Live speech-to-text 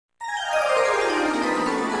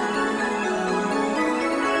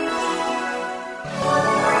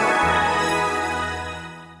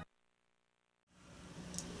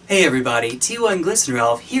Hey everybody, T1 Glisten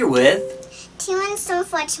Ralph here with T1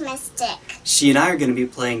 Stoneforge Mystic. She and I are going to be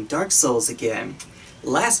playing Dark Souls again.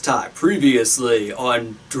 Last time, previously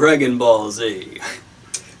on Dragon Ball Z,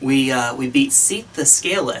 we beat Seath the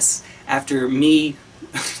Scaleless after me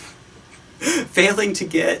failing to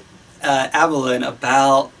get Evangeline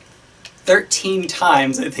about 13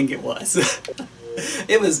 times, I think it was.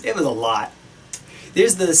 It was a lot.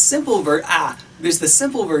 There's the simple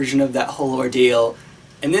version of that whole ordeal,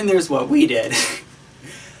 and then there's what we did.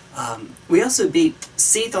 We also beat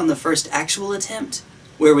Seath on the first actual attempt,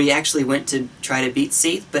 where we actually went to try to beat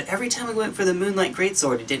Seath, but every time we went for the Moonlight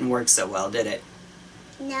Greatsword, it didn't work so well, did it?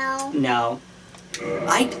 No. No.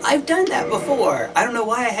 I've done that before. I don't know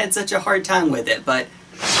why I had such a hard time with it, but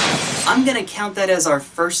I'm gonna count that as our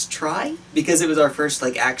first try, because it was our first,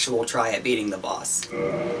 actual try at beating the boss.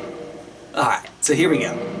 Alright, so here we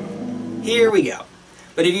go. Here we go.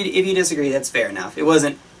 But if you disagree, that's fair enough. It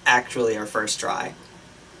wasn't actually our first try.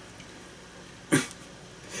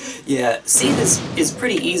 Yeah, Seath is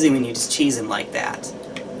pretty easy when you just cheese him like that.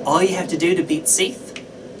 All you have to do to beat Seath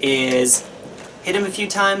is hit him a few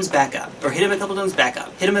times, back up. Or hit him a couple times, back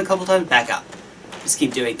up. Hit him a couple times, back up. Just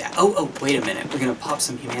keep doing that. Oh, wait a minute. We're gonna pop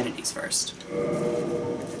some humanities first.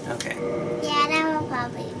 Okay. Yeah, that will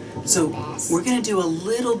probably be So, best. we're gonna do a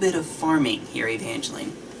little bit of farming here,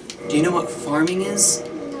 Evangeline. Do you know what farming is?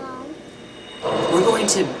 No. We're going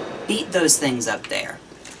to beat those things up there.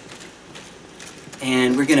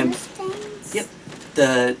 And we're gonna... Those things? Yep,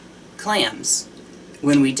 the clams.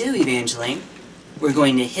 When we do, Evangeline, we're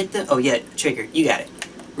going to hit them... Oh yeah, Trigger, you got it.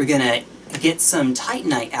 We're gonna get some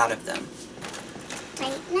Titanite out of them.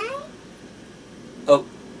 Titanite? Oh,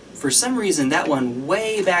 for some reason that one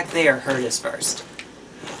way back there hurt us first.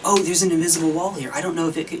 Oh, there's an invisible wall here. I don't know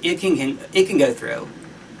if it can go through.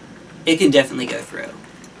 It can definitely go through.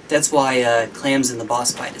 That's why clams in the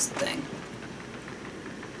boss fight is the thing.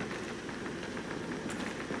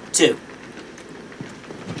 2.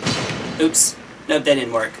 Oops. Nope, that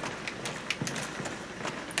didn't work.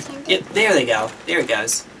 Yep, there they go. There it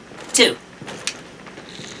goes. 2.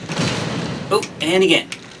 Oh, and again.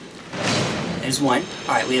 There's 1.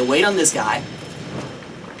 Alright, we wait on this guy.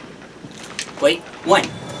 Wait. 1.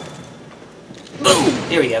 Boom!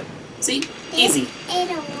 There we go. See? Easy. They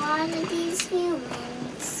ate a lot of these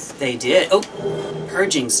humans. They did. Oh,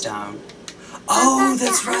 Purging Stone. Oh,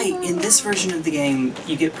 that's right. In this version of the game,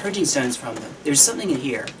 you get Purging Stones from them. There's something in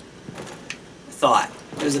here. I thought.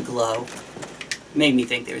 There's a glow. Made me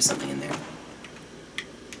think there was something in there.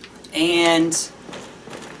 And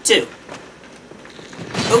 2.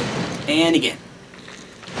 Oh, and again.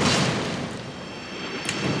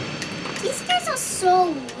 These guys are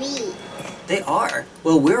so weak. They are.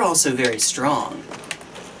 Well, we're also very strong.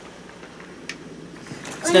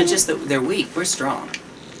 It's not just that they're weak, we're strong.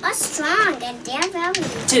 We're strong and they're very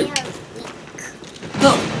 2. weak.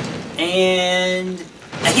 Boom. And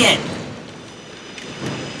again.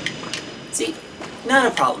 See? Not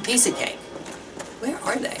a problem. Piece of cake. Where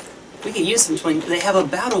are they? We could use some twin. They have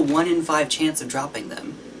about a 1 in 5 chance of dropping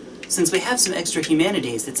them. Since we have some extra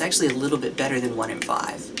humanities, that's actually a little bit better than 1 in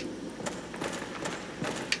 5.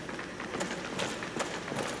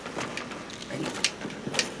 Ready?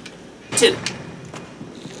 2.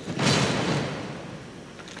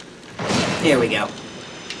 There we go.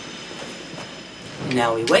 And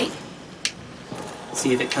now we wait.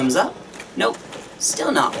 See if it comes up. Nope.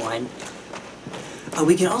 Still not 1. Oh,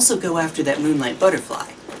 we can also go after that Moonlight Butterfly.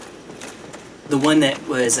 The one that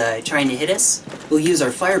was trying to hit us. We'll use our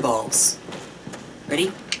fireballs.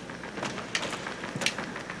 Ready?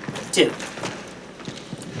 2.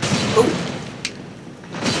 Oh!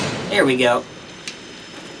 There we go.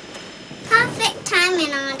 Perfect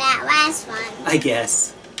timing on that last one. I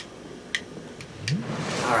guess.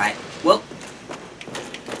 Alright. Well.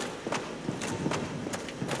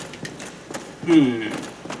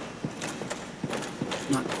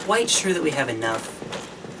 Not quite sure that we have enough.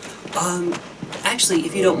 Actually,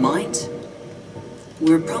 if you don't mind,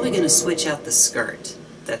 we're probably going to switch out the skirt.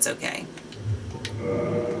 That's okay.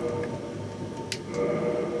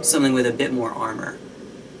 Something with a bit more armor.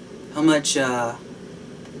 How much, let's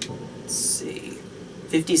see,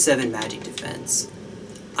 57 magic defense.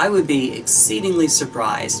 I would be exceedingly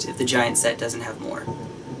surprised if the giant set doesn't have more.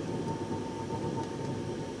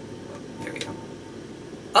 There we go.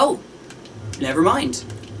 Oh! Never mind.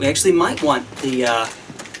 We actually might want the,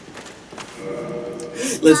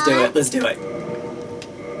 Let's do it, let's do it.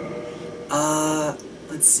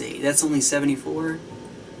 Let's see, that's only 74?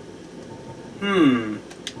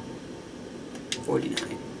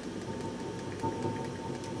 49.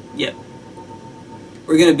 Yep.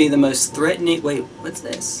 We're gonna be the most threatening... Wait, what's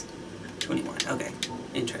this? 21, okay.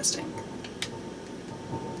 Interesting.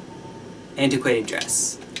 Antiquated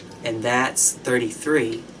dress. And that's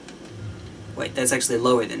 33. Wait, that's actually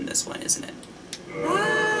lower than this one, isn't it?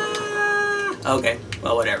 Okay,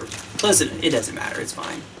 well, whatever. Close it. It doesn't matter, it's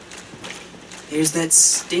fine. Here's that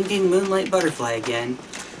stinking moonlight butterfly again.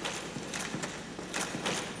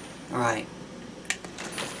 Alright.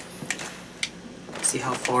 See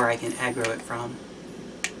how far I can aggro it from.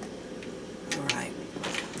 Alright.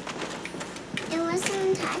 It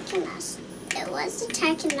wasn't attacking us. It was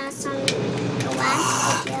attacking us on the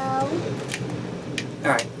last video.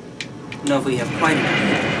 Alright. Don't know if we have quite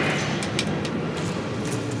enough.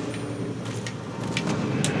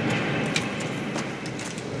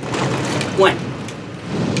 One.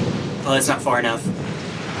 Oh, that's not far enough.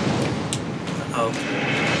 Uh-oh.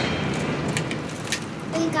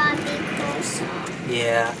 We gotta be closer.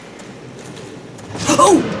 Yeah.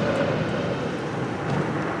 Oh!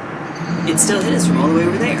 It still hit us from all the way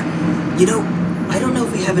over there. You know, I don't know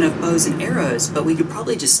if we have enough bows and arrows, but we could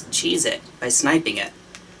probably just cheese it by sniping it.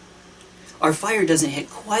 Our fire doesn't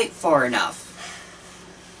hit quite far enough.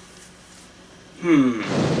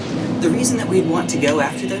 The reason that we'd want to go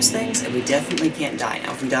after those things, and we definitely can't die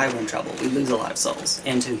now. If we die, we're in trouble. We lose a lot of souls,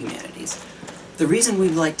 and 2 humanities. The reason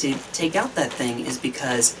we'd like to take out that thing is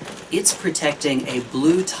because it's protecting a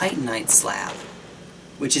blue titanite slab,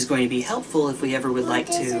 which is going to be helpful if we ever would like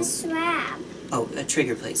to... What is a slab? Oh, a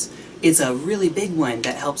trigger, please. It's a really big one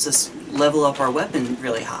that helps us level up our weapon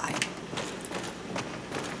really high.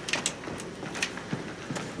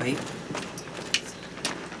 Wait.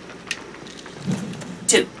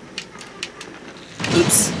 2.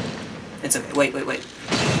 Oops. It's okay. Wait.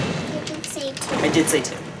 You did say 2. I did say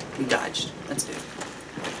 2. We dodged. That's good.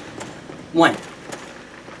 1.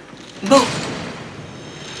 Boom!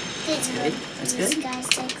 That's good. That's good. These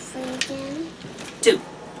guys like free again. 2.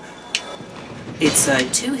 It's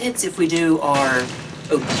 2 hits if we do our...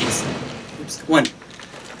 Oh, jeez. Oops. 1.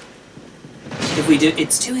 If we do...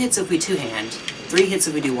 It's 2 hits if we two-hand. 3 hits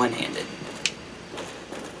if we do one-handed.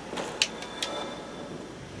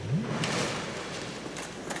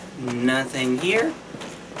 Nothing here.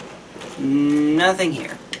 Nothing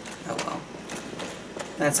here. Oh well.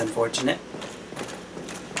 That's unfortunate.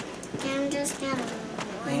 I'm just gonna...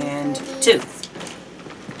 And 2.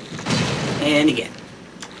 And again.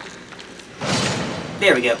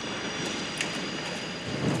 There we go.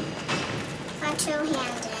 For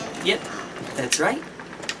two-handed. Yep. That's right.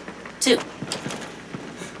 2.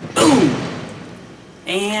 Boom!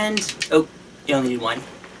 And... Oh, you only need 1.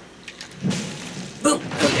 Boom!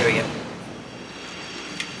 Oh, there we go.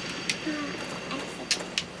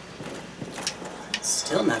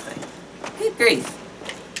 Still nothing. Good grief.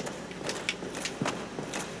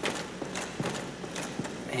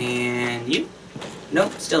 And you?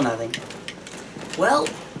 Nope, still nothing. Well,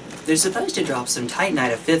 they're supposed to drop some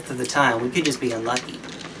titanite a 5th of the time. We could just be unlucky.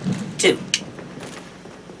 2.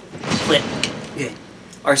 Flip. Good.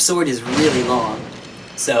 Our sword is really long,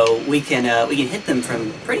 so we can hit them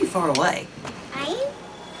from pretty far away.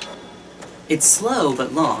 It's slow,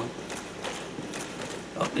 but long.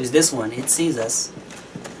 Oh, there's this one. It sees us.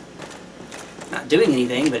 Not doing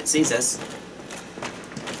anything, but it sees us.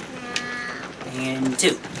 And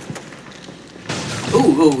 2.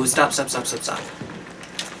 Ooh, stop.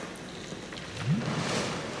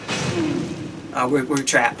 We're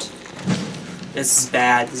trapped. This is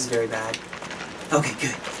bad. This is very bad. Okay,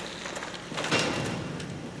 good.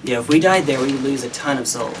 Yeah, if we died there, we would lose a ton of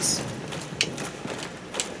souls.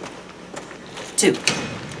 2.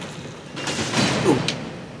 Ooh.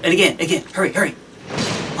 And again. Hurry.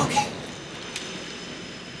 Okay.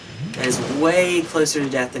 That is way closer to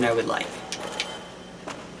death than I would like.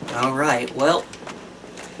 Alright, well...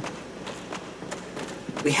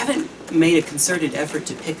 We haven't made a concerted effort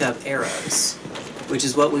to pick up arrows, which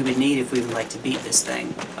is what we would need if we would like to beat this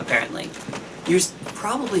thing, apparently. You're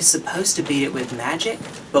probably supposed to beat it with magic,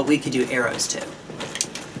 but we could do arrows too.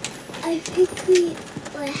 I think we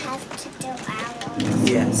would have to do arrows.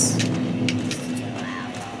 Yes.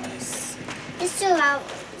 Let's do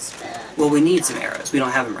arrows, but... Well, we need some arrows. We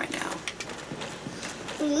don't have them right now.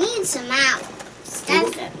 We need some arrows.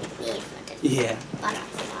 That's what we need for this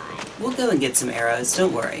butterfly. We'll go and get some arrows,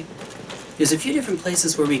 don't worry. There's a few different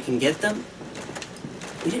places where we can get them.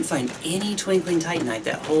 We didn't find any twinkling titanite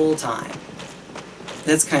that whole time.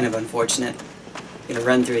 That's kind of unfortunate. Gonna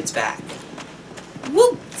run through its back.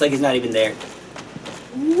 Whoop! It's like it's not even there.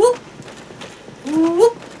 Whoop!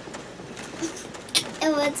 Whoop! It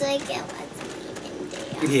was like it wasn't even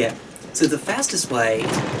there. Yeah. So the fastest way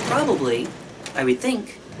is probably, I would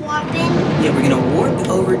think... Weapon. Yeah, we're gonna warp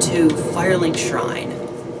over to Firelink Shrine.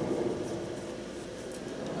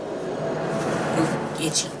 Oh,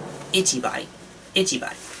 itchy. Itchy body. Itchy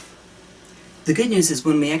body. The good news is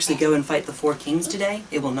when we actually go and fight the 4 kings today,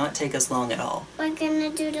 it will not take us long at all. We're gonna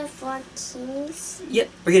do the 4 kings? Yep,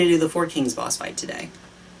 we're gonna do the 4 kings boss fight today.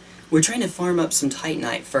 We're trying to farm up some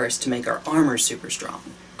Titanite first to make our armor super strong.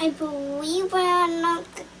 I believe we're not...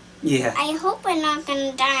 Yeah. I hope we're not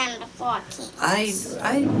gonna die on the 4 kings.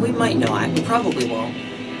 We might not. We probably won't.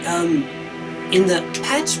 In the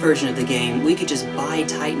patched version of the game, we could just buy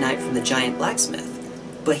Titanite from the giant blacksmith.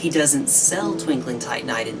 But he doesn't sell Twinkling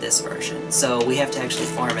Titanite in this version, so we have to actually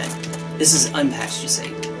farm it. This is unpatched, you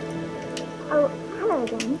see. Oh, hello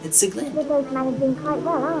again. It's Siglin. You're both managing quite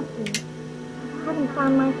well, aren't you? I haven't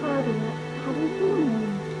found my father yet. Have you seen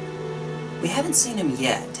him? We haven't seen him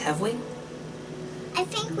yet, have we? I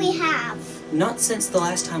think we have. Not since the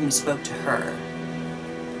last time we spoke to her.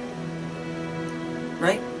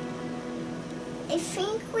 Right? I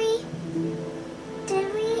think we...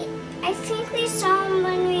 Did we... I think we saw him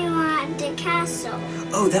when we were at the castle.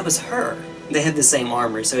 Oh, that was her. They had the same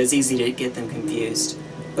armor, so it's easy to get them confused.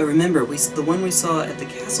 But remember, the one we saw at the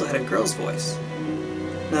castle had a girl's voice.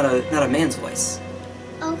 Not a man's voice.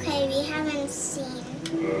 Okay, we haven't seen.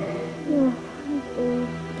 Yes, I see.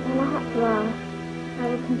 Well, I had to ask. I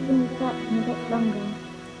will continue searching a bit longer.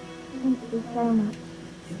 Thank you so much.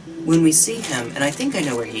 When we see him, and I think I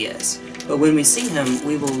know where he is, but when we see him,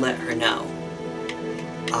 we will let her know.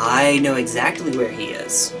 I know exactly where he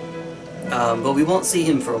is, but we won't see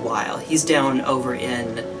him for a while. He's down over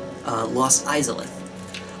in Lost Izalith.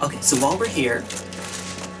 Okay, so while we're here,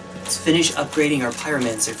 let's finish upgrading our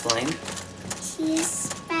pyromancer flame.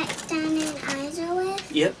 He's back down in Izalith?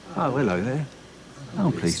 Yep. Oh, hello there. Oh,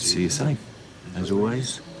 I'm pleased to see you safe. As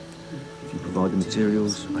always, if you provide the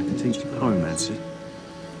materials, I can teach you pyromancy.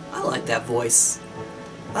 I like that voice.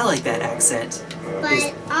 I like that accent.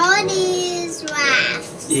 But all these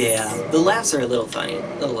laughs. Yeah, the laughs are a little funny,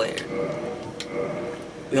 a little weird.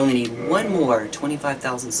 We only need one more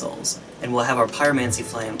 25,000 souls, and we'll have our pyromancy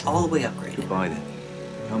flame all the way upgraded. Goodbye then.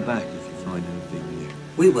 Come back if you find anything new.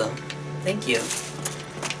 We will. Thank you.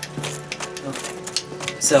 Okay.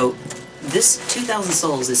 So, this 2,000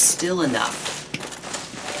 souls is still enough.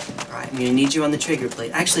 Alright, I'm gonna need you on the trigger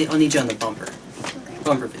plate. Actually, I'll need you on the bumper. Okay.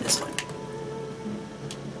 Bumper for this one.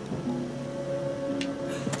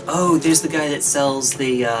 Oh, there's the guy that sells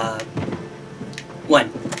the,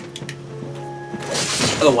 one.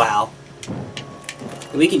 Oh, wow.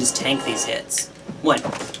 We can just tank these hits. One.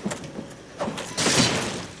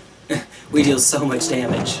 We deal so much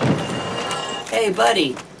damage. Hey,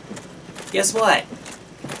 buddy. Guess what?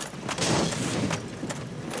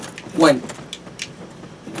 One.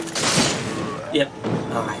 Yep.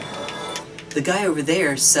 Alright. The guy over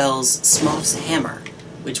there sells Smoth's hammer,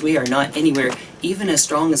 which we are not anywhere, even as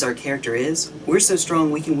strong as our character is. We're so strong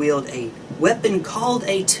we can wield a weapon called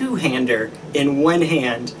a two-hander in one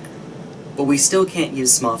hand, but we still can't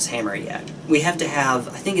use Smoth's hammer yet. We have to have,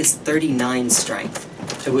 I think it's 39 strength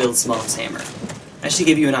to wield Smoth's hammer. I should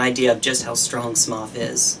give you an idea of just how strong Smoth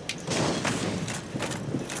is.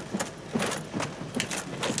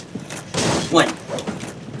 One.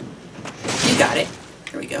 You got it.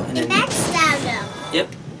 Here we go. And And then, that's Stardom. yep.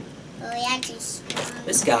 Well, we actually spawned.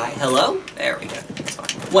 This guy. Hello? There we go. That's fine.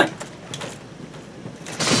 One.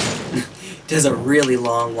 Does a really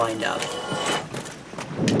long wind up.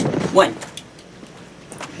 One.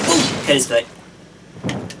 Boom! Hit his foot.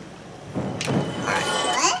 Alright.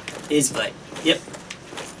 What? His foot. Yep.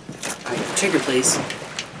 Alright, trigger please.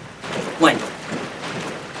 One.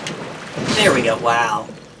 There we go. Wow.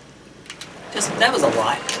 That was a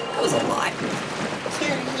lot. That was a lot.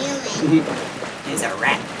 Killed a human. He's a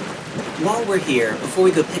rat. While we're here, before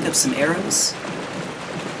we go pick up some arrows,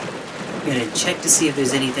 I'm gonna check to see if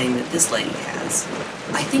there's anything that this lady has.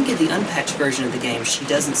 I think in the unpatched version of the game, she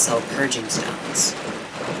doesn't sell purging stones,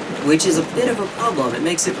 which is a bit of a problem. It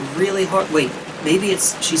makes it really hard. Wait, maybe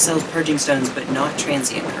she sells purging stones, but not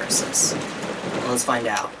transient curses. Well, let's find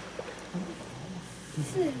out.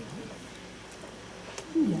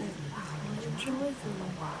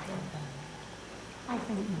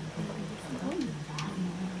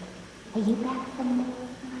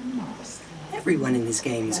 Everyone in this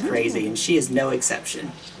game is crazy, and she is no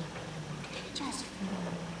exception.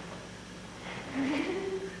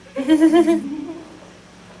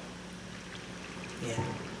 Yeah.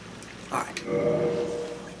 Alright.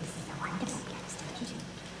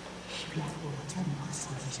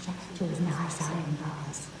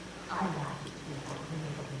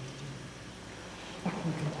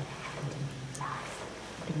 Nothing good ever happened in my life,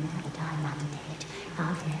 but now that I'm undead,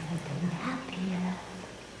 I'll never go to hell.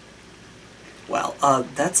 Well,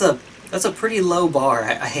 that's a pretty low bar,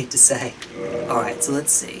 I hate to say. Alright, so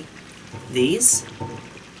let's see. These?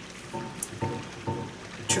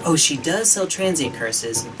 Oh, she does sell transient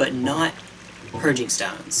curses, but not purging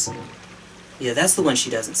stones. Yeah, that's the one she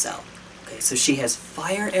doesn't sell. Okay, so she has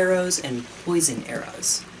fire arrows and poison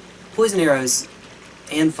arrows. Poison arrows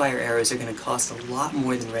and fire arrows are going to cost a lot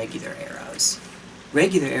more than regular arrows.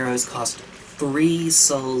 Regular arrows cost 3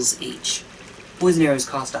 souls each. Poison arrows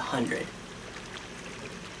cost 100.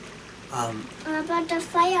 What about the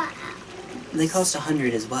fire arrow? They cost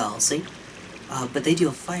 100 as well, see? But they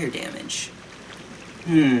deal fire damage.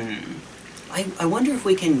 I wonder if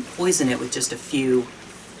we can poison it with just a few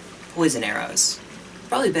poison arrows.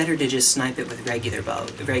 Probably better to just snipe it with regular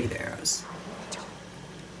arrows.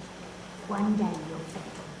 One day you'll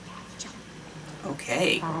catch up.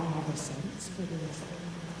 Okay. I have a sense for these.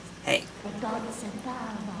 Hey. The gods above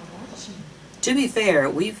are watching. To be fair,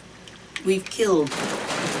 we've killed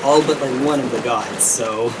all but like one of the gods,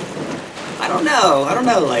 so I don't know,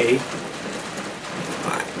 lady.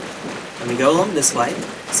 Alright. Let me go along this way.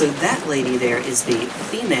 So that lady there is the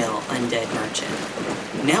female undead merchant.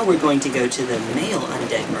 Now we're going to go to the male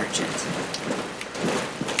undead merchant.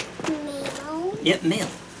 Male? Yep, male.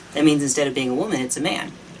 That means instead of being a woman, it's a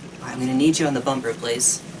man. Alright, I'm gonna need you on the bumper,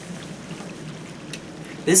 please.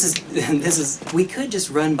 This is, we could just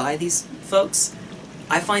run by these folks.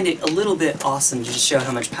 I find it a little bit awesome to just show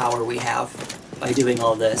how much power we have by doing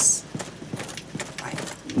all this. Alright.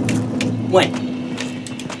 1.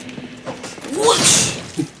 Whoosh!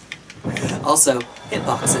 Also,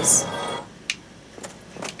 hitboxes.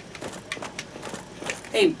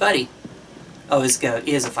 Hey, buddy. Oh, let's go.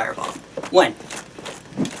 He has a firebomb. 1.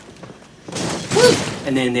 Woo!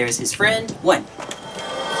 And then there's his friend. 1.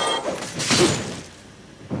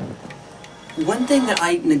 One thing that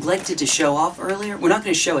I neglected to show off earlier, we're not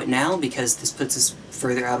going to show it now because this puts us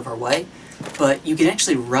further out of our way, but you can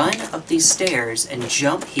actually run up these stairs and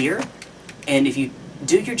jump here, and if you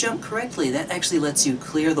do your jump correctly, that actually lets you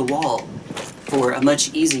clear the wall for a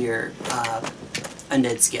much easier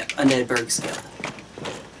undead berg skip.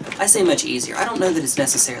 I say much easier. I don't know that it's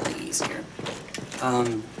necessarily easier.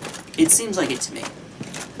 It seems like it to me.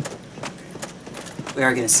 We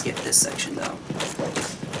are going to skip this section, though.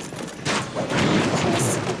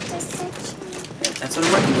 That's what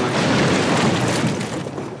I'm working on.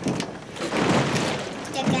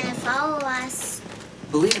 They're gonna follow us.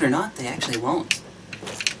 Believe it or not, they actually won't.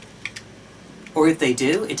 Or if they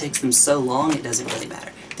do, it takes them so long it doesn't really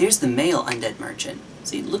matter. There's the male undead merchant.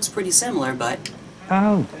 See, it looks pretty similar, but...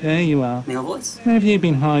 Oh, there you are. Male voice. Where have you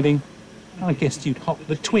been hiding? I guessed you'd hop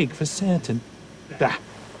the twig for certain. Bah,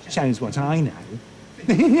 shows what I know.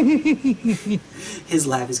 His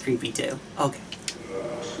laugh is creepy too. Okay.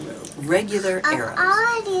 Regular arrows. Of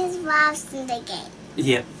all these rocks in the game.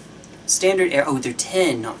 Yep. Standard arrow. Oh, they're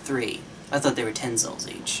 10, not 3. I thought they were 10 souls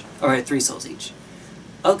each. Or 3 souls each.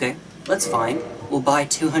 Okay, that's fine. We'll buy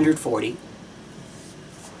 240.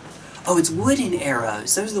 Oh, it's wooden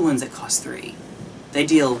arrows. Those are the ones that cost 3. They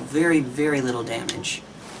deal very, very little damage.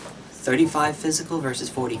 35 physical versus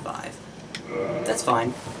 45. That's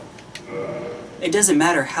fine. It doesn't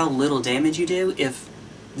matter how little damage you do if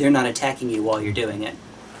they're not attacking you while you're doing it.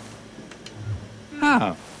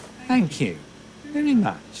 Oh, thank you very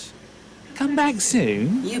much. Come back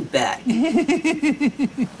soon. You bet. Of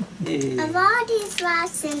all these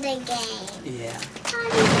rocks in the game. Yeah. All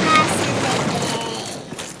these rocks in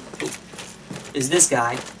the game. Is this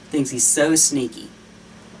guy thinks he's so sneaky.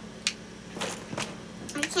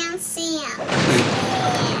 I can't see him.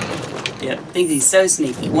 Yep, thinks he's so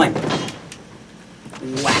sneaky. 1.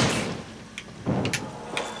 Whack.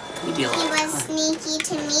 You deal He was sneaky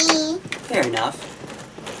to me. Fair enough.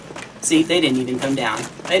 See, they didn't even come down.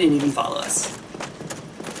 They didn't even follow us.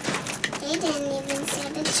 They didn't even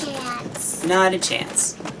stand a chance. Not a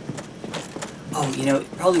chance. Oh, you know,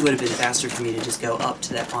 it probably would have been faster for me to just go up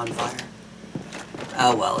to that bonfire.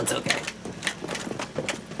 Oh well, it's okay.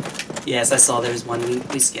 Yes, I saw there was one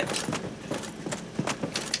we skipped.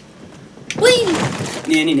 Whee!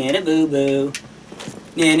 Nanny nana boo boo.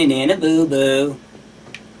 Nanny nana boo boo.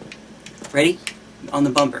 Ready? On the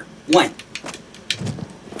bumper. 1.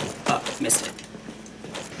 Oh, missed it.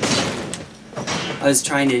 I was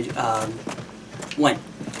trying to, 1.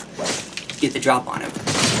 Get the drop on him.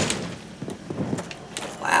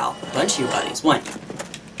 Wow, bunch of you buddies. 1.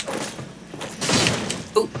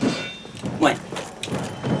 Ooh. 1.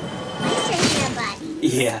 This is your buddy.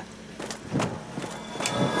 Yeah.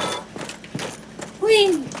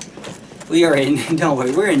 Whee! We are in, don't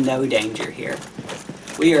worry, we're in no danger here.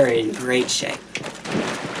 We are in great shape.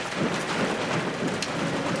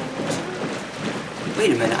 Wait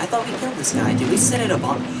a minute, I thought we killed this guy. Did we set it up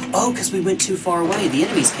on... Oh, because we went too far away. The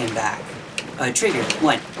enemies came back. Trigger.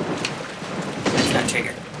 1. That's not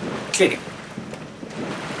trigger. Trigger.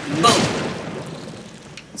 Boom!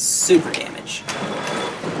 Super damage.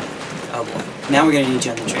 Oh boy. Now we're going to need you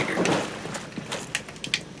on the trigger.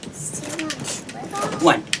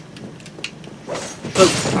 1. Boom.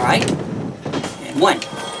 Alright. And 1.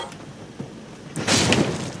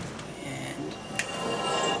 And...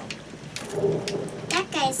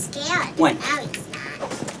 That guy's scared. 1. Now he's not.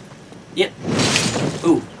 Yep.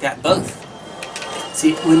 Ooh, got both.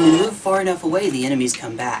 See, when we move far enough away, the enemies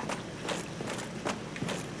come back.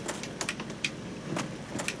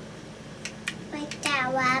 Like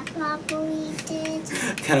that lab probably did.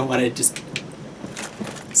 Kind of want to just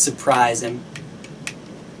surprise him.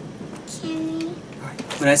 Can we? Alright,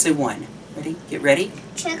 when I say 1, ready? Get ready?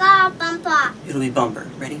 Trigger or bumper? It'll be bumper.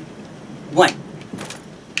 Ready? 1.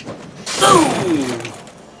 Boom!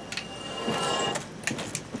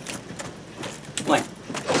 1.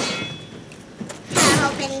 I'm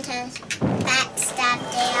hoping to backstab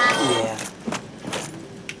there. Yeah.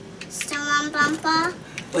 Still on bumper?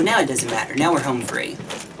 Well, now it doesn't matter. Now we're home free.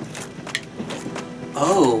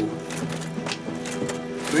 Oh.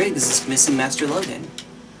 Griggs is missing Master Logan.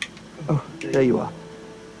 Oh, there you are.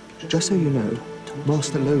 Just so you know,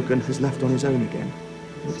 Master Logan has left on his own again.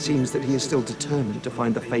 It seems that he is still determined to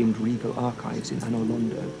find the famed regal archives in Anno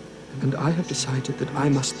Londo, and I have decided that I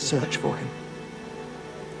must search for him.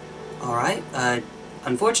 Alright,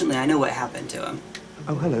 unfortunately I know what happened to him.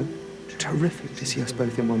 Oh, hello. Terrific to see us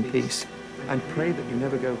both in one piece. And pray that you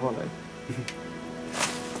never go hollow.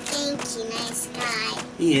 Thank you, nice guy.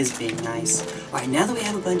 He is being nice. Alright, now that we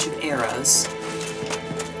have a bunch of arrows...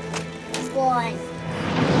 1.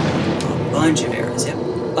 A bunch of arrows, yep.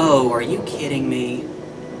 Oh, are you kidding me?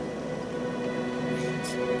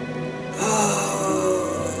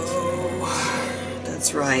 Oh,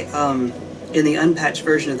 that's right. In the unpatched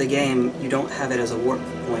version of the game, you don't have it as a warp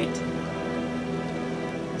point.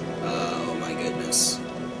 Oh my goodness.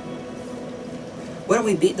 Why don't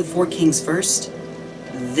we beat the 4 kings first?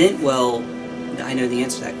 Then, well, I know the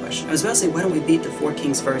answer to that question. I was about to say, why don't we beat the 4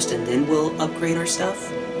 kings first and then we'll upgrade our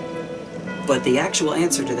stuff? But the actual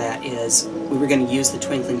answer to that is, we were going to use the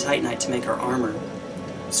Twinkling Titanite to make our armor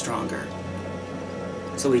stronger.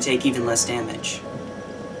 So we take even less damage.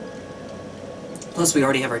 Plus we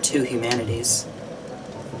already have our 2 humanities.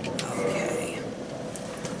 Okay.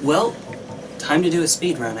 Well, time to do a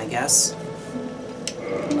speed run, I guess.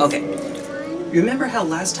 Okay. Remember how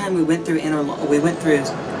last time we went through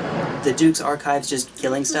the Duke's archives just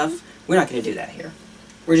killing stuff? We're not going to do that here.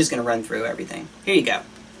 We're just going to run through everything. Here you go.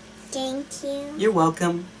 Thank you. You're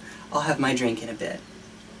welcome. I'll have my drink in a bit.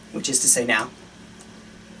 Which is to say now.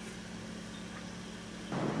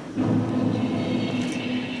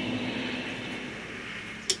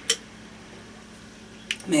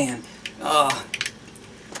 Man,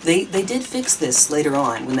 they did fix this later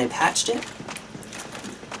on when they patched it.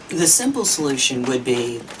 The simple solution would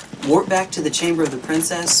be warp back to the Chamber of the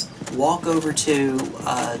Princess, walk over to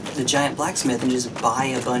the giant blacksmith and just buy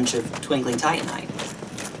a bunch of Twinkling Titanite.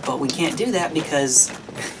 But we can't do that because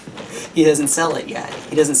he doesn't sell it yet.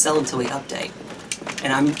 He doesn't sell until we update.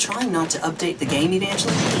 And I'm trying not to update the game,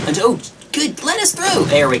 Evangeline. Oh, good, let us through!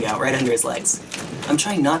 There we go, right under his legs. I'm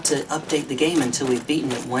trying not to update the game until we've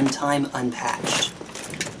beaten it 1 time unpatched.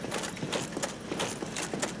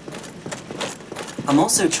 I'm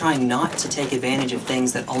also trying not to take advantage of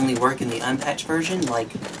things that only work in the unpatched version, like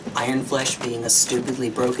Iron Flesh being a stupidly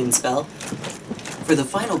broken spell. For the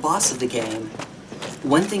final boss of the game,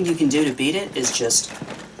 one thing you can do to beat it is just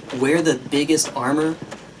wear the biggest armor,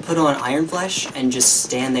 put on Iron Flesh, and just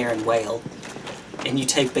stand there and wail. And you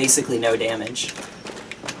take basically no damage.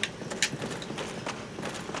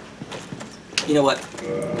 You know what?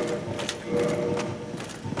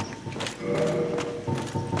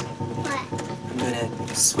 What? I'm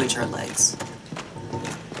gonna switch our legs.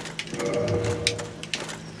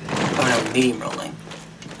 Oh no, medium rolling.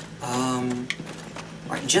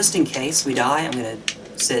 Alright, just in case we die, I'm gonna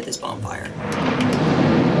sit at this bonfire.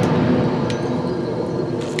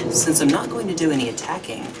 Since I'm not going to do any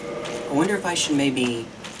attacking, I wonder if I should maybe...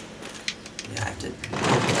 Yeah, I have to...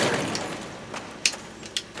 anyway.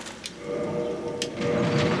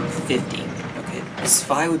 50. Okay, this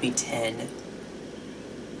 5 would be 10.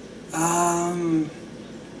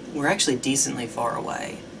 We're actually decently far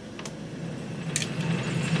away.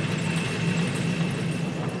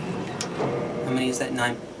 How many is that?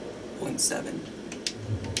 9.7.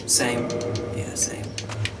 Same. Yeah, same.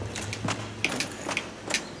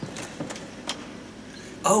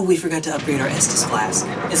 Okay. Oh, we forgot to upgrade our Estus flask.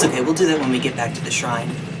 It's okay, we'll do that when we get back to the shrine.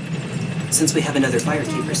 Since we have another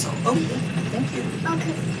firekeeper soul. Oh, thank you.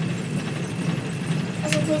 Okay.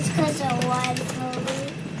 It's because of one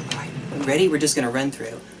fully. Alright, ready? We're just gonna run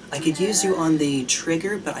through. I could use you on the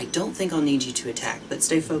trigger, but I don't think I'll need you to attack. But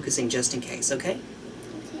stay focusing just in case, okay?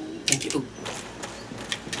 Thank you.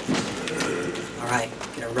 Alright,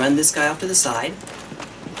 gonna run this guy off to the side.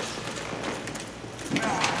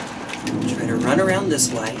 Try to run around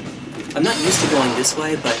this way. I'm not used to going this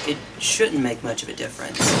way, but it shouldn't make much of a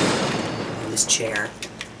difference. On this chair.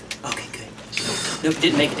 Okay, good. Nope,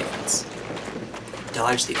 didn't make a difference.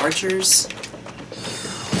 Dodge the archers.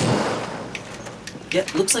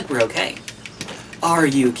 Yep, looks like we're okay. Are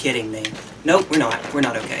you kidding me? Nope, we're not. We're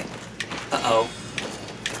not okay. Uh-oh.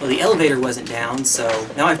 Well, the elevator wasn't down, so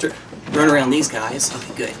now I have to run around these guys.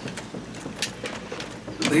 Okay, good.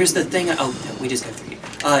 Where's the thing? Oh, no, we just go through you.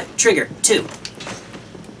 Trigger, 2.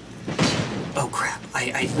 Oh, crap.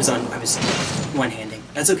 I was one-handing.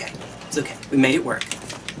 That's okay. It's okay. We made it work.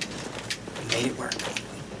 We made it work.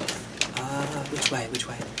 Which way? Which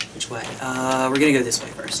way? Which way? We're gonna go this way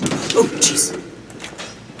first. Oh, jeez.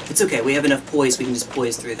 It's okay. We have enough poise. We can just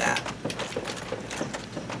poise through that.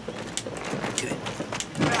 Good.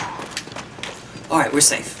 Alright, we're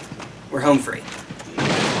safe. We're home free.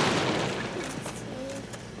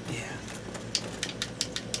 Yeah.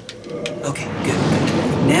 Okay, good.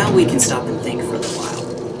 Now we can stop and think for a little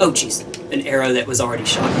while. Oh, jeez. An arrow that was already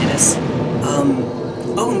shot hit us.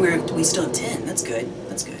 Oh, and we still have 10. That's good.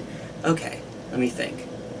 That's good. Okay, let me think.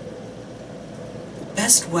 The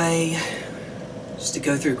best way is to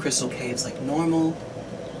go through crystal caves like normal,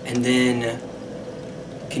 and then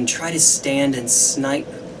can try to stand and snipe.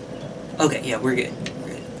 Okay, yeah, we're good.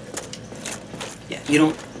 We're good. Yeah,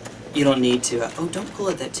 you don't need to. Oh, don't pull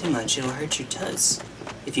at that too much. It'll hurt your toes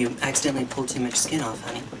if you accidentally pull too much skin off,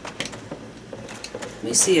 honey. Let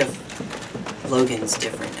me see if Logan's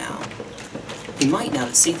different now. He might now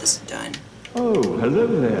that Seth is done. Oh, hello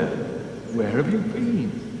there. Where have you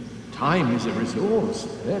been? Time is a resource.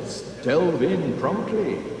 Let's delve in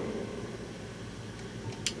promptly.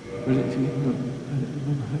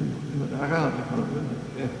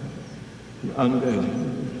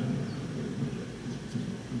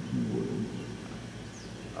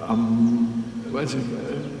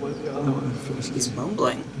 He's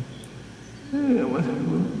mumbling.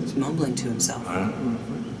 He's mumbling to himself.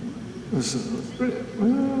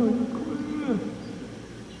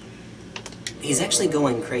 He's actually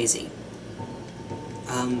going crazy.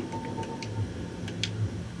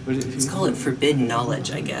 Let's call it forbidden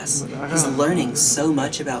knowledge, I guess. He's learning so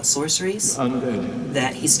much about sorceries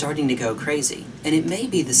that he's starting to go crazy. And it may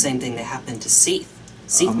be the same thing that happened to Seth.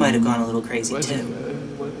 Seth might have gone a little crazy too.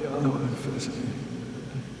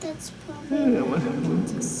 That's probably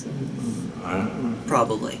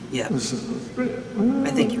Probably, yeah.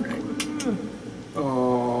 I think you're right.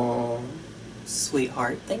 Oh,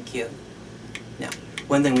 sweetheart, thank you. Now,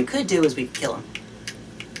 one thing we could do is we could kill him.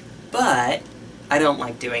 But I don't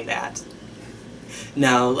like doing that.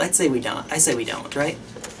 No, let's say we don't. I say we don't, right?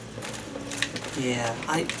 Yeah,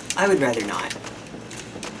 I would rather not.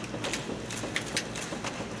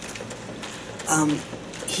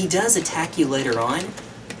 He does attack you later on,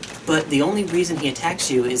 but the only reason he attacks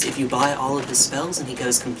you is if you buy all of his spells and he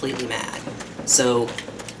goes completely mad. So,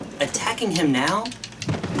 attacking him now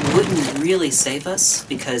wouldn't really save us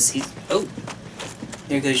because he's... Oh,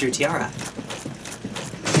 there goes your tiara.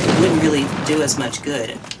 It wouldn't really do us much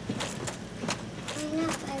good. I'm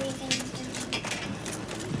not very good at doing it.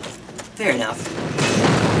 Fair enough.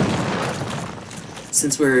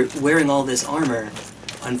 Since we're wearing all this armor,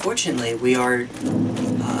 unfortunately we are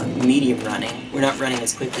medium running. We're not running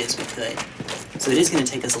as quickly as we could. So it is going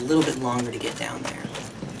to take us a little bit longer to get down there.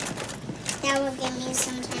 That will give me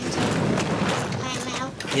some time to my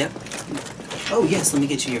milk. Yep. Oh yes, let me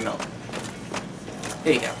get you your milk.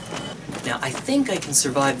 There you go. Now I think I can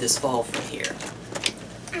survive this fall from here.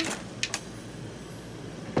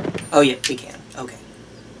 Oh yeah, we can. Okay.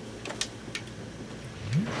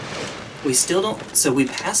 We still don't... So we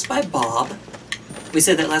passed by Bob. We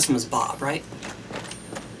said that last one was Bob, right?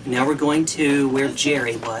 Now we're going to where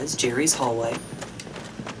Jerry was. Jerry's hallway.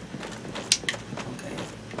 Okay.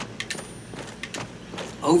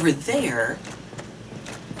 Over there...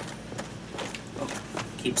 Oh,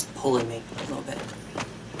 keeps pulling me a little bit.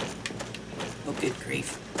 Oh, good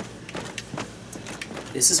grief.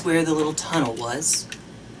 This is where the little tunnel was.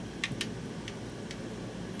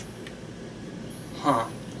 Huh.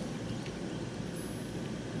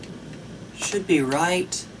 Should be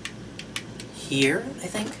right here, I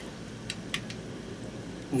think.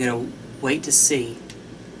 I'm gonna wait to see.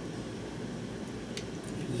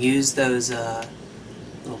 use those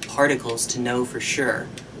little particles to know for sure.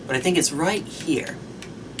 But I think it's right here.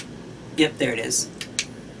 Yep, there it is.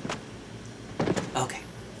 Okay,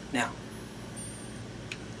 now.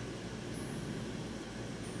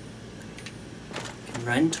 I can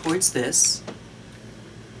run towards this.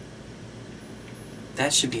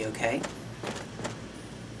 That should be okay.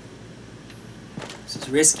 This is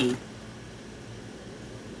risky.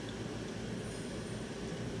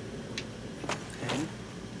 Okay.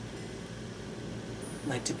 I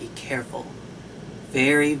like to be careful.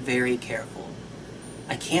 Very, very careful.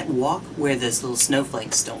 I can't walk where those little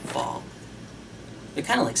snowflakes don't fall. They're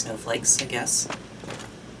kind of like snowflakes, I guess.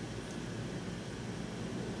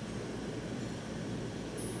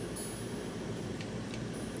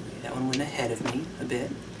 That one went ahead of me a bit.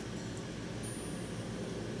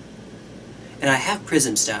 And I have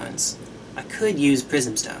prism stones. I could use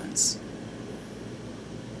prism stones.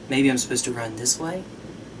 Maybe I'm supposed to run this way?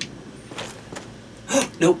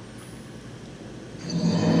 Nope.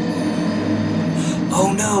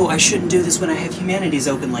 Oh no, I shouldn't do this when I have humanities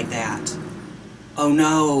open like that. Oh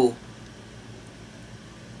no.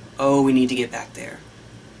 Oh, we need to get back there.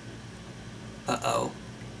 Uh-oh.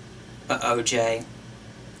 Uh-oh, Jay.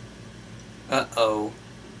 Uh-oh.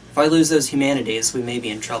 If I lose those humanities, we may be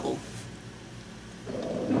in trouble. Oh,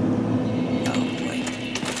 boy.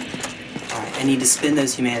 Alright, I need to spin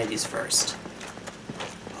those humanities first.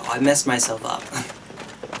 Oh, I messed myself up.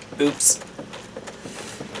 Oops.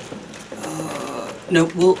 No,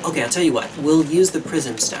 okay, I'll tell you what. We'll use the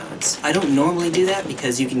prism stones. I don't normally do that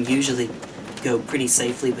because you can usually go pretty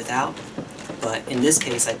safely without, but in this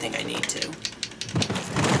case, I think I need to.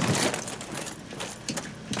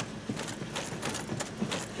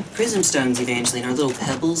 Prism stones, Evangeline, are little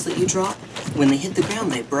pebbles that you drop. When they hit the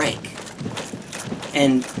ground, they break.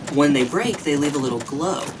 And when they break, they leave a little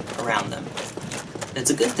glow around them. That's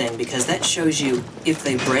a good thing because that shows you if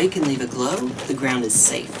they break and leave a glow, the ground is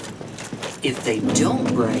safe. If they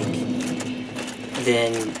don't break,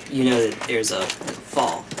 then you know that there's a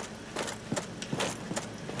fall.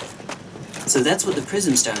 So that's what the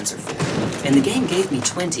prism stones are for. And the game gave me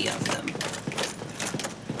 20 of them.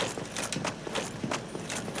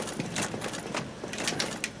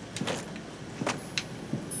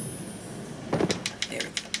 There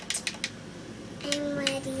we go. I'm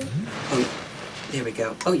ready. Oh, there we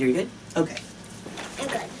go. Oh, you're good? Okay. I'm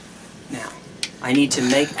good. Now, I need to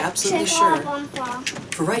make absolutely sure. Bumper.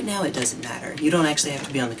 For right now, it doesn't matter. You don't actually have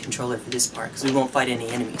to be on the controller for this part, because we won't fight any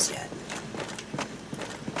enemies yet.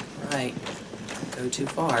 Right. Don't go too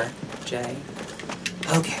far, Jay.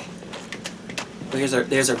 Okay. Well,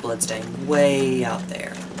 there's our bloodstain way out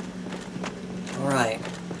there. Alright.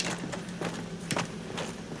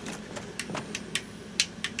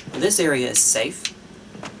 Well, this area is safe.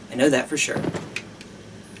 I know that for sure.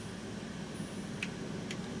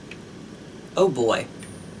 Oh boy.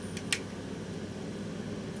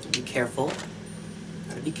 Be careful.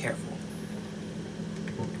 Gotta be careful.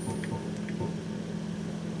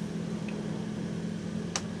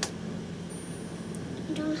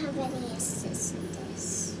 I don't have any Estus in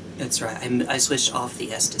this. That's right. I switched off the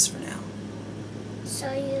Estus for now.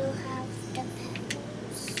 So you have the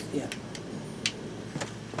pebbles. Yeah.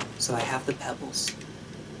 So I have the pebbles.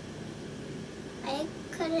 Why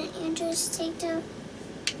couldn't you just take the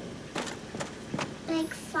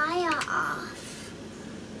fire off?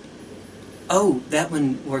 Oh, that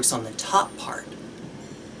one works on the top part.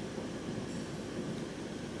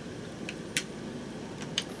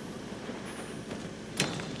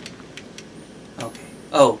 Okay.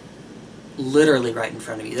 Oh, literally right in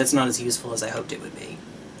front of you. That's not as useful as I hoped it would be.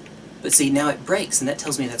 But see, now it breaks, and that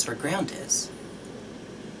tells me that's where ground is.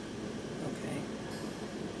 Okay.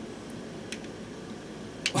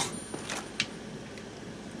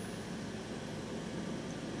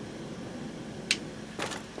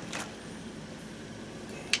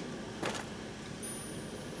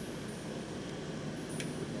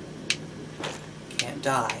 Can't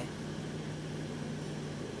die.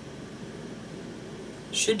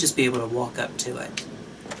 Should just be able to walk up to it.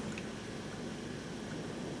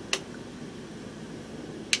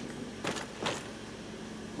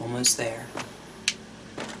 Almost there.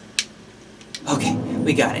 Okay,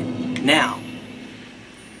 we got it. Now.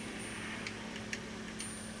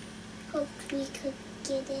 Hoped we could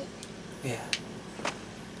get it. Yeah.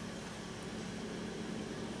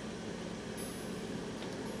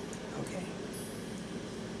 Okay.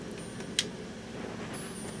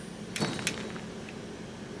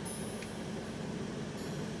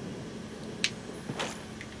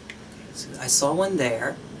 So I saw one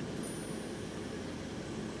there.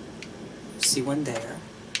 See one there.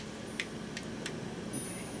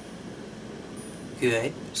 Okay.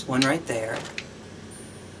 Good. There's one right there.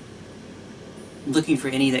 I'm looking for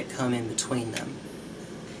any that come in between them.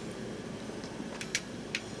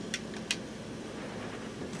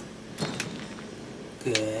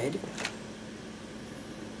 Good.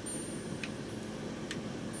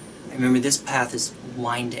 Remember, this path is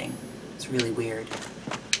winding. It's really weird.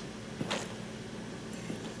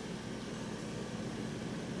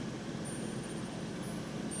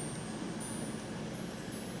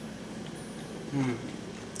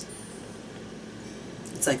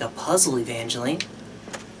 It's like a puzzle, Evangeline.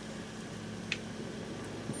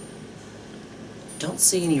 Don't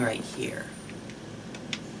see any right here.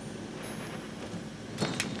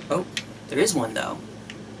 Oh, there is one though.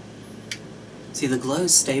 See, the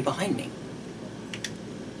glows stay behind me.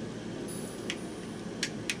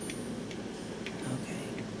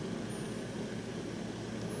 Okay.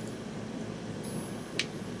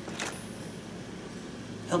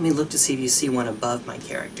 Help me look to see if you see one above my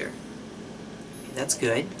character. Okay, that's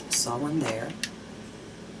good. Saw one there.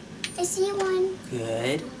 I see one.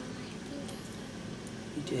 Good.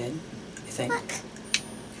 You did, I think. Look.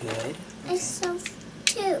 Good. I saw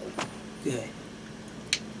two. Good.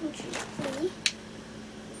 1, 2, 3.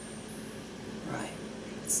 Right.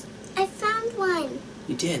 I found one.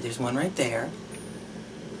 You did. There's one right there.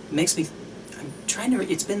 It makes me... I'm trying to...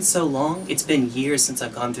 It's been so long. It's been years since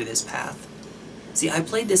I've gone through this path. See, I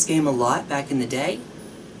played this game a lot back in the day,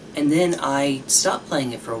 and then I stopped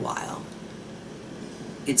playing it for a while.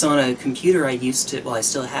 It's on a computer I used to... Well, I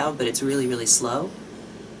still have, but it's really, really slow.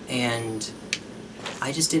 And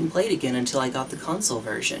I just didn't play it again until I got the console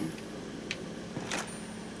version.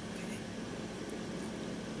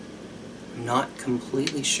 Not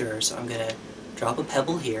completely sure, so I'm gonna drop a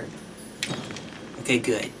pebble here. Okay,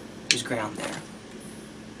 good. There's ground there.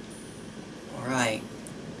 Alright.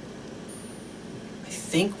 I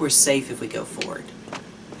think we're safe if we go forward.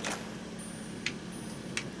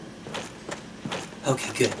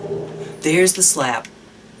 Okay, good. There's the slab.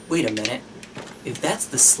 Wait a minute. If that's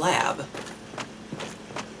the slab,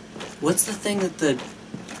 what's the thing that the...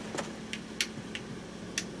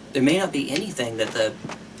 There may not be anything that the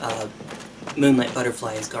moonlight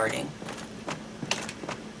butterfly is guarding.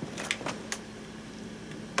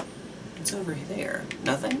 What's over there?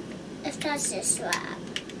 Nothing? It's just a slab.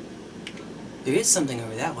 There is something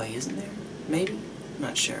over that way, isn't there? Maybe? I'm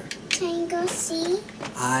not sure. Can you go see?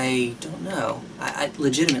 I don't know. I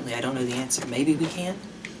legitimately, I don't know the answer. Maybe we can,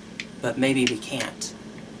 but maybe we can't.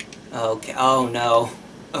 Okay. Oh no.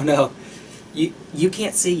 Oh no. You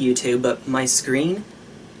can't see YouTube, but my screen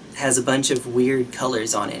has a bunch of weird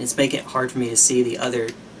colors on it. It's making it hard for me to see the other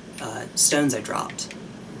stones I dropped.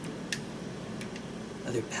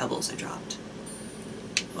 Other pebbles I dropped.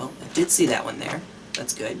 Well, I did see that one there.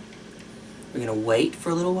 That's good. We're gonna wait for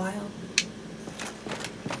a little while.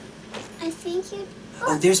 I think you...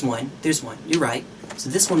 Oh, there's one. There's one. You're right. So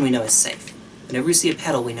this one we know is safe. Whenever we see a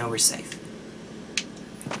petal, we know we're safe.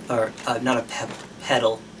 Or, not a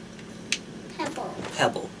petal. Pebble.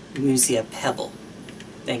 Pebble. When we see a pebble.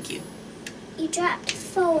 Thank you. You dropped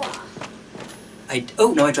 4.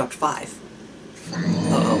 Oh, no, I dropped 5. 5.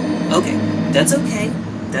 Uh-oh. Okay. That's okay.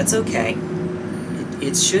 That's okay.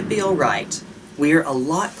 It should be alright. We're a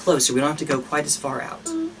lot closer. We don't have to go quite as far out.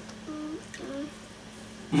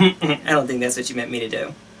 I don't think that's what you meant me to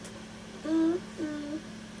do.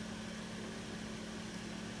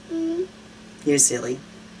 You're silly.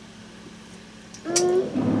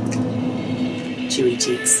 Chewy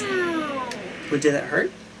cheeks. What, did that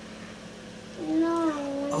hurt? No.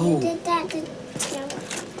 Oh. You did that to...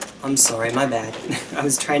 I'm sorry, my bad. I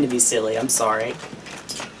was trying to be silly, I'm sorry.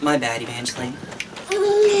 My bad, Evangeline.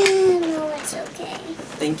 No, it's okay.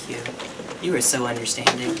 Thank you. You are so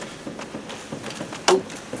understanding. Oh.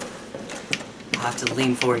 I'll have to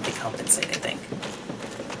lean forward to compensate, I think.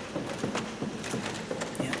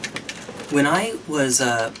 Yeah. When I was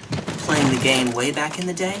playing the game way back in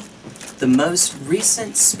the day, the most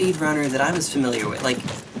recent speedrunner that I was familiar with, like,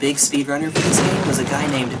 big speedrunner for this game, was a guy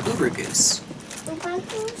named Ubergoose.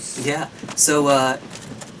 Ubergoose? Yeah. So,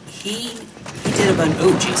 he did a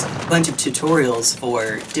bunch of tutorials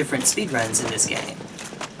for different speedruns in this game.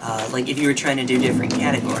 Like, if you were trying to do different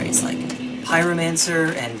categories, like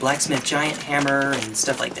pyromancer and blacksmith giant hammer and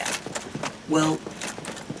stuff like that. Well,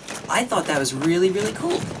 I thought that was really, really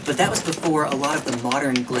cool. But that was before a lot of the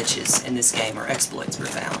modern glitches in this game or exploits were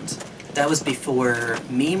found. That was before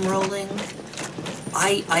meme rolling.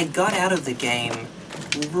 I got out of the game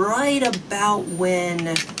right about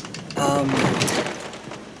when,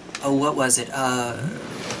 oh, what was it?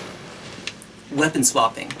 Weapon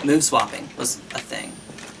swapping, move swapping was a thing.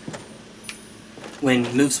 When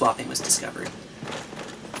move swapping was discovered.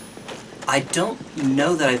 I don't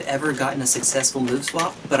know that I've ever gotten a successful move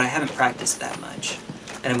swap, but I haven't practiced that much.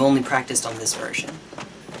 And I've only practiced on this version.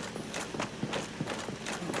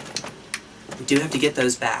 We do have to get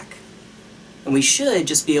those back. And we should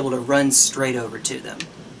just be able to run straight over to them.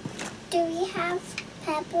 Do we have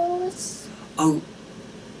pebbles? Oh,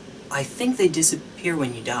 I think they disappear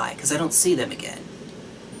when you die, because I don't see them again.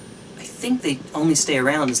 I think they only stay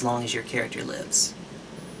around as long as your character lives.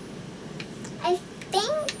 I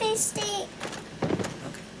think they stay...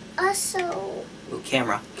 Okay. Also... Ooh,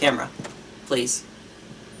 camera, please.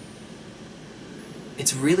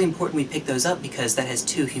 It's really important we pick those up because that has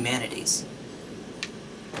 2 humanities.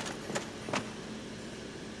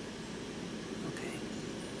 Okay.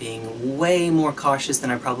 Being way more cautious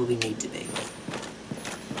than I probably need to be.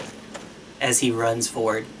 As he runs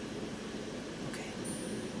forward. Okay.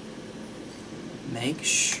 Make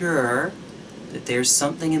sure that there's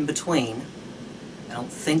something in between. I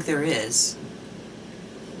don't think there is.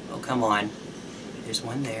 Oh, come on. There's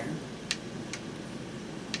one there.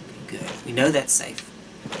 Okay, good. We know that's safe.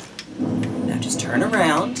 Now just turn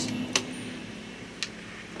around.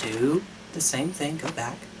 Do the same thing. Go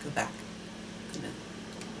back. Go back.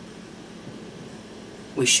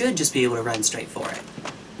 We should just be able to run straight for it.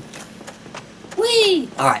 Whee!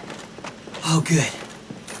 Alright. Oh, good.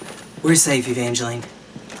 We're safe, Evangeline.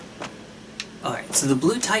 Alright, so the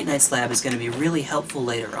blue Titanite slab is going to be really helpful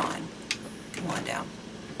later on. Come on down.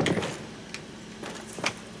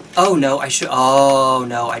 Oh no, oh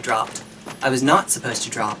no, I dropped. I was not supposed to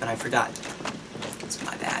drop and I forgot. It's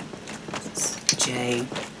my bad. It's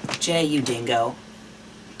Jay, you dingo.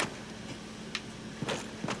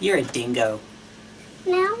 You're a dingo.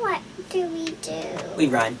 Now what do we do? We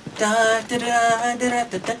run.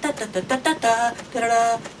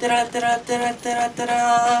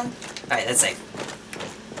 Alright, that's safe.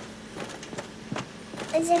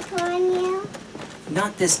 Is it pulling you?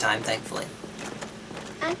 Not this time, thankfully.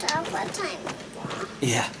 I thought what time it was.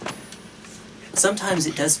 Yeah. Sometimes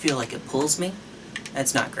it does feel like it pulls me.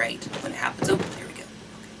 That's not great when it happens. Oh, there we go.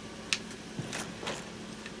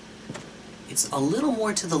 Okay. It's a little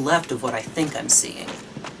more to the left of what I think I'm seeing.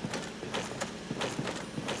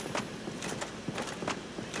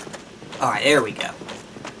 Alright, there we go.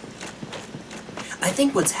 I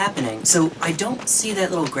think what's happening, so I don't see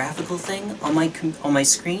that little graphical thing on my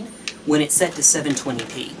screen when it's set to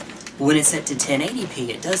 720p. When it's set to 1080p,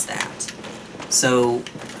 it does that. So,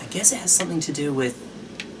 I guess it has something to do with...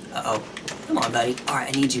 Uh-oh. Come on, buddy. Alright,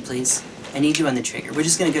 I need you, please. I need you on the trigger. We're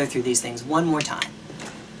just going to go through these things one more time.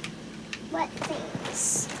 What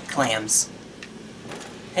things? Clams.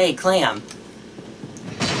 Hey, clam.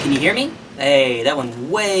 Can you hear me? Hey, that one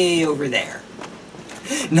way over there.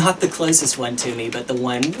 Not the closest one to me, but the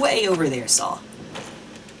one way over there saw.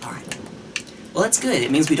 Alright. Well, that's good. It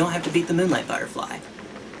means we don't have to beat the Moonlight Butterfly.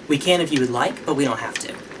 We can if you would like, but we don't have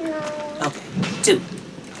to. No. Okay. 2.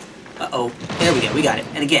 Uh-oh. There we go. We got it.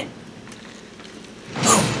 And again.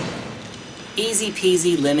 Oh! Easy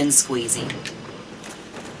peasy lemon squeezy.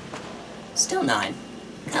 Still 9.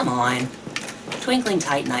 Come on. Twinkling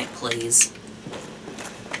Titanite, please.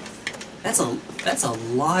 That's a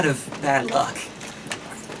lot of bad luck.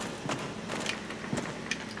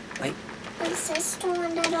 Wait. Is this the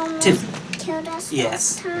one that almost 2. killed us Yes.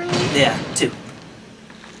 last time? Yeah, 2.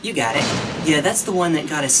 You got it. Yeah, that's the one that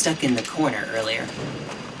got us stuck in the corner earlier.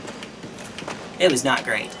 It was not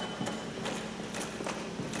great.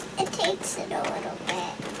 It takes it a little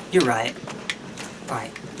bit. You're right.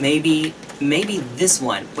 Alright, maybe this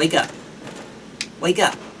one. Wake up. Wake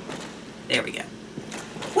up. There we go.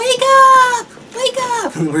 Wake up! Wake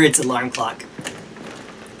up! Where it's alarm clock.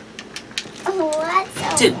 Oh,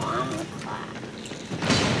 what's a 2. alarm clock?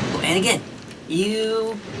 Oh, and again.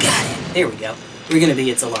 You got it. There we go. We're gonna be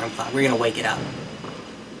its alarm clock. We're gonna wake it up.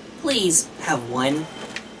 Please have one.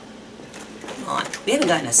 Come on. We haven't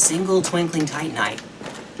gotten a single Twinkling Titanite.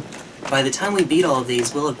 By the time we beat all of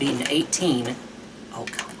these, we'll have beaten 18. Oh,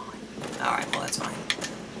 come on. Alright, well, that's fine.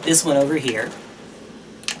 This one over here.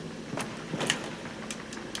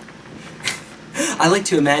 I like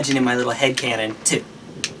to imagine in my little head cannon, 2.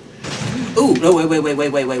 Ooh, no, wait. We're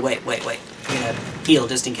gonna heal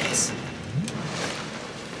just in case.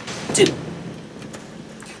 2.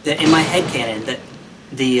 In my head cannon,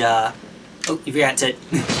 oh, you forgot to...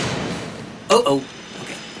 oh,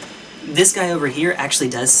 okay. This guy over here actually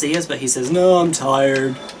does see us, but he says, no, I'm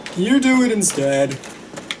tired. You do it instead.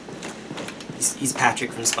 He's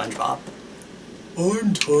Patrick from SpongeBob.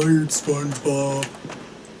 I'm tired, SpongeBob.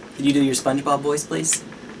 Can you do your SpongeBob voice, please?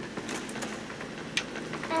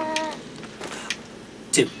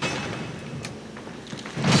 2.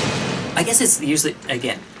 I guess it's usually,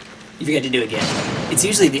 again, You forget to do it again. It's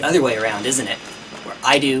usually the other way around, isn't it? Where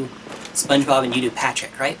I do SpongeBob and you do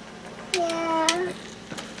Patrick, right? Yeah.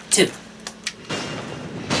 2.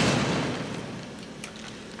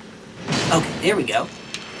 Okay, there we go.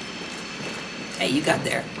 Hey, you got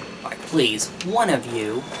there. Alright, please. One of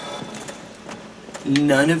you.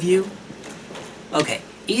 None of you? Okay,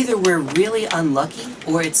 either we're really unlucky,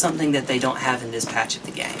 or it's something that they don't have in this patch of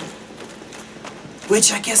the game.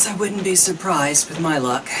 Which I guess I wouldn't be surprised with my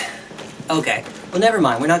luck. Okay, well never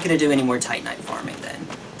mind, we're not going to do any more Titanite farming then.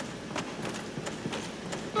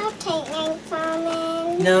 No Titanite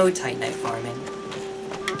farming. No Titanite farming.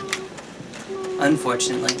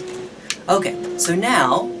 Unfortunately. Okay, so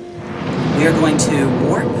now we are going to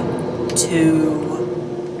warp to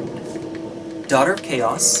Daughter of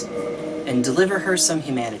Chaos and deliver her some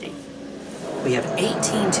humanity. We have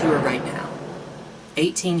 18 to her right now.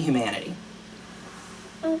 18 humanity.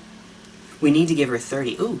 We need to give her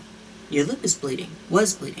 30. Ooh, your lip is bleeding.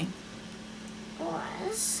 Was bleeding.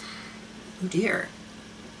 Was. Oh dear.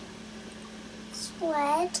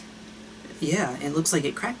 Sweat. Yeah, it looks like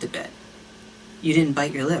it cracked a bit. You didn't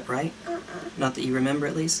bite your lip, right? Not that you remember,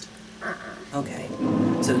 at least? Okay.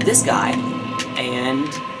 So this guy, and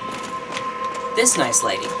this nice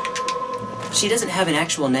lady. She doesn't have an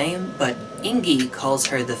actual name, but Ingi calls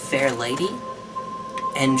her the Fair Lady,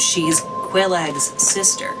 and she's Quelag's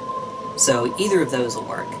sister. So either of those will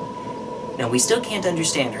work. Now, we still can't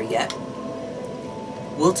understand her yet.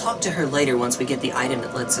 We'll talk to her later once we get the item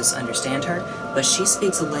that lets us understand her, but she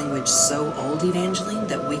speaks a language so old, Evangeline,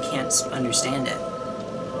 that we can't understand it.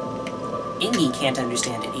 Ingi can't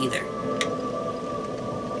understand it either.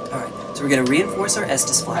 Alright, so we're going to reinforce our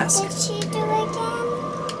Estus flask. What did she do again?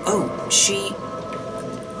 Oh,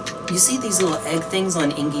 you see these little egg things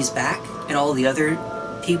on Ingi's back and all the other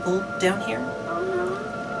people down here?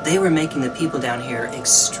 They were making the people down here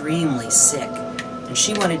extremely sick, and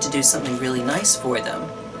she wanted to do something really nice for them.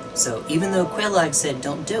 So even though Quelag said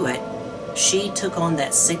don't do it, she took on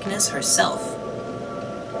that sickness herself.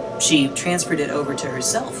 She transferred it over to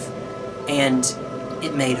herself, and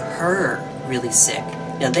it made her really sick.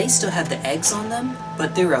 Now they still have the eggs on them,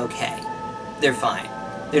 but they're okay. They're fine.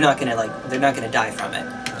 They're not gonna die from it.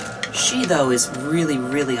 She, though, is really,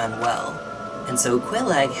 really unwell, and so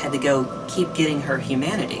Quelag had to go keep getting her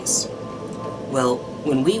humanities. Well,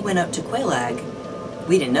 when we went up to Quelag,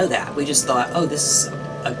 we didn't know that. We just thought, oh, this is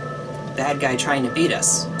a bad guy trying to beat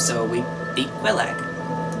us, so we beat Quelag.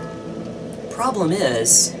 Problem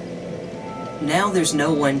is, now there's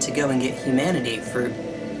no one to go and get humanity for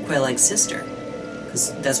Quelag's sister,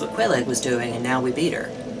 because that's what Quelag was doing, and now we beat her.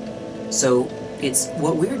 So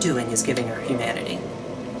what we're doing is giving her humanity.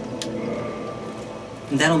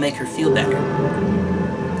 And that'll make her feel better.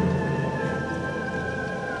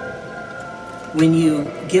 When you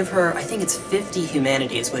give her, I think it's 50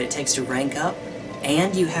 humanity is what it takes to rank up,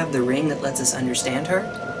 and you have the ring that lets us understand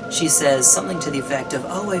her, she says something to the effect of,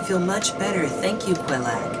 oh, I feel much better, thank you,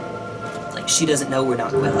 Quelag. Like, she doesn't know we're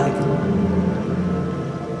not Quelag.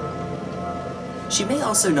 She may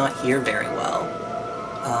also not hear very well.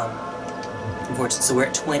 Unfortunately, so we're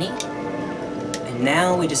at 20. And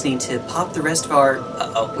now we just need to pop the rest of our...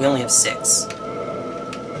 Uh-oh, we only have 6.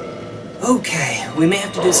 Okay, we may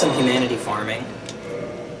have to do some humanity farming.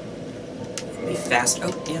 Be fast.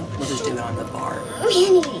 Oh, yeah, we'll just do it on the bar.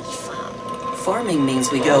 Humanity farm. Farming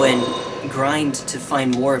means we go and grind to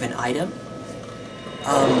find more of an item.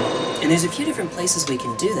 And there's a few different places we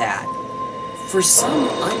can do that. For some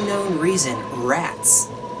unknown reason, rats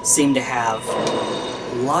seem to have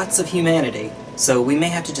lots of humanity, so we may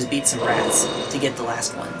have to just beat some rats to get the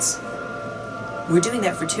last ones. We're doing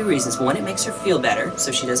that for 2 reasons. 1, it makes her feel better,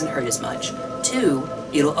 so she doesn't hurt as much. 2,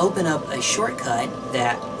 it'll open up a shortcut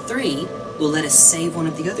that 3 will let us save one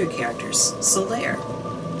of the other characters, Solaire.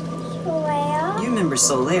 Where? You remember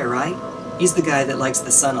Solaire, right? He's the guy that likes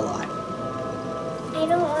the sun a lot. I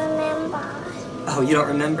don't remember. Oh, you don't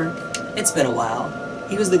remember? It's been a while.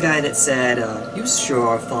 He was the guy that said, you sure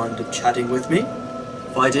are fond of chatting with me.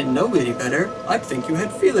 If I didn't know any better, I'd think you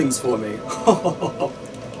had feelings for me.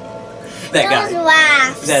 That guy. Those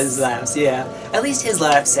laughs. Those laughs, yeah. At least his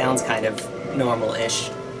laugh sounds kind of normal-ish.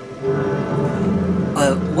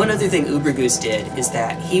 One other thing Ubergoose did is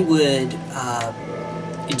that he would,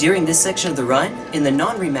 during this section of the run, in the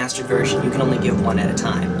non-remastered version, you can only give 1 at a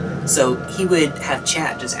time. So he would have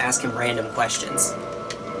chat just ask him random questions.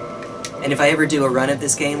 And if I ever do a run of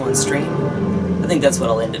this game on stream, I think that's what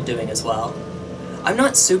I'll end up doing as well. I'm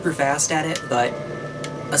not super fast at it, but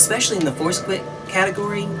especially in the Force Quit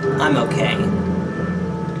category, I'm okay.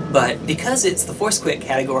 But because it's the Force Quit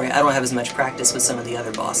category, I don't have as much practice with some of the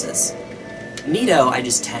other bosses. Nito, I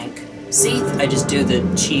just tank. Seath, I just do the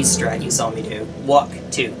cheese strat you saw me do. Walk,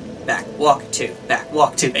 2, back, walk, 2, back,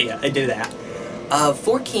 walk, 2. Yeah, I do that.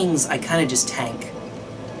 Four Kings, I kind of just tank.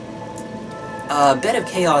 Bed of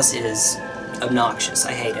Chaos is obnoxious.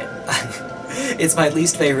 I hate it. It's my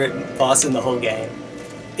least favorite boss in the whole game.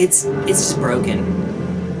 It's just broken.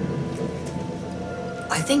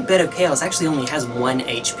 I think Bed of Chaos actually only has 1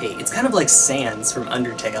 HP. It's kind of like Sans from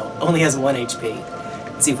Undertale. Only has 1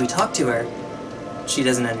 HP. See, if we talk to her, she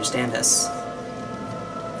doesn't understand us.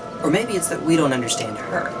 Or maybe it's that we don't understand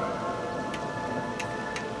her.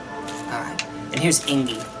 Alright, and here's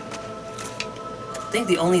Ingi. I think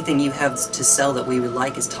the only thing you have to sell that we would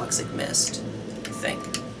like is Toxic Mist. I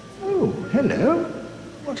think. Oh, hello.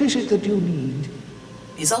 What is it that you need?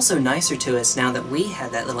 He's also nicer to us now that we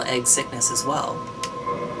had that little egg sickness as well.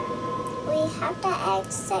 We have the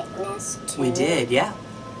egg sickness too. We did, yeah.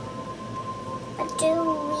 But do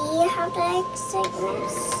we have the egg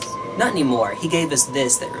sickness? Not anymore. He gave us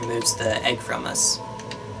this that removes the egg from us.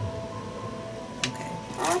 Okay.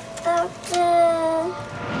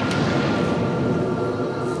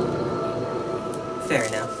 Fair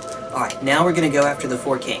enough. Alright, now we're gonna go after the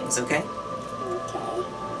Four Kings, okay? Okay.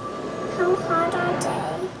 How hard are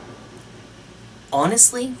they?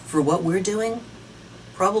 Honestly, for what we're doing,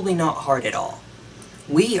 probably not hard at all.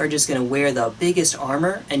 We are just gonna wear the biggest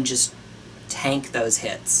armor and just tank those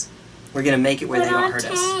hits. We're gonna make it where they don't hurt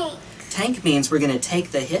us. Tank means we're gonna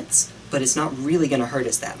take the hits, but it's not really gonna hurt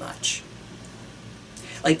us that much.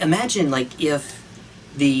 Like, imagine, like, if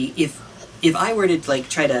I were to, like,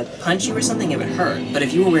 try to punch you or something, it would hurt. But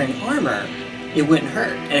if you were wearing armor, it wouldn't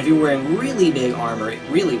hurt. And if you were wearing really big armor, it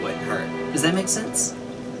really wouldn't hurt. Does that make sense?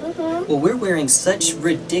 Mm-hmm. Well, we're wearing such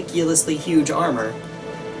ridiculously huge armor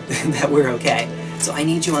that we're okay. So I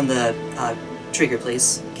need you on the trigger,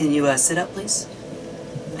 please. Can you sit up, please?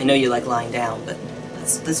 I know you like lying down, but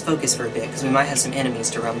let's focus for a bit, because we might have some enemies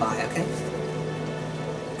to run by, okay?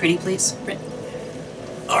 Pretty, please?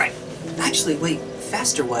 Alright. Actually, wait.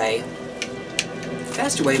 Faster way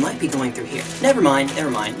might be going through here. Never mind.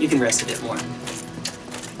 You can rest a bit more.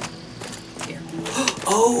 Here.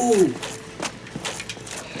 Oh!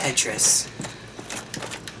 Petrus.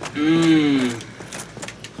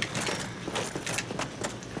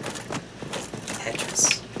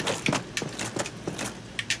 Petrus.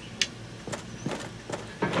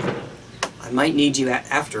 I might need you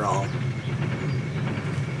after all.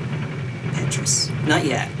 Petrus. Not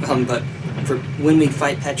yet, but for when we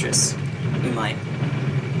fight Petrus, we might.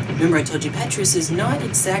 Remember, I told you Petrus is not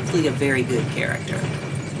exactly a very good character.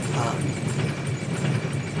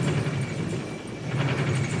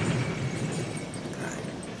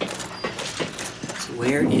 So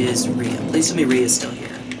where is Rhea? Please tell me Rhea's still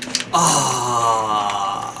here.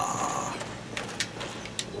 Ah.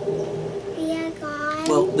 Rhea gone.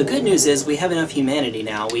 Well, the good news is we have enough humanity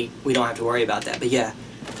now. We don't have to worry about that. But yeah,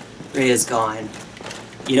 Rhea's gone.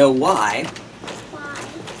 You know why? Why?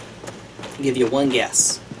 I'll give you one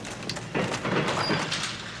guess.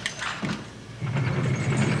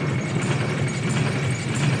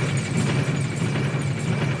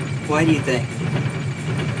 Why do you think?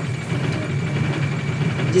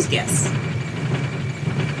 Just guess.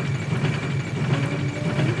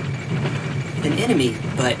 An enemy,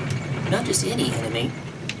 but not just any enemy.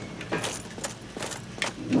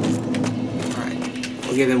 Alright,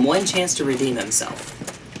 we'll give him one chance to redeem himself.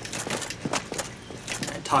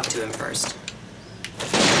 Talk to him first.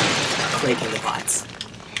 Breaking the pots.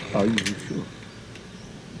 Are you sure?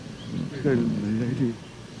 Fair lady,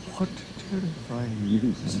 what terrifying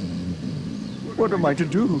news. What am I to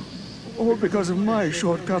do? All because of my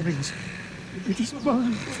shortcomings. It is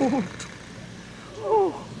my fault.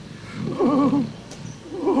 Oh.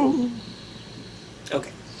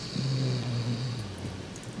 Okay.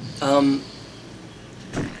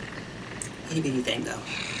 Itty bitty thing though.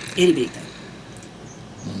 Itty bitty thing.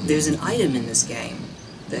 There's an item in this game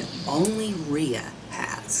that only Rhea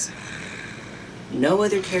has. No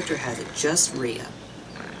other character has it, just Rhea.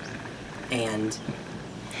 And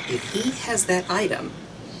if he has that item,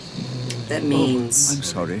 that means... Oh, I'm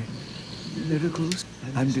sorry. Miracles?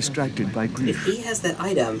 I'm distracted by grief. If he has that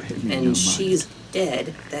item and she's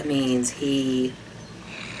dead, that means he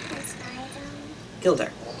killed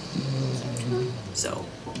her. So,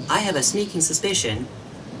 I have a sneaking suspicion.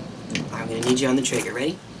 I'm gonna need you on the trigger.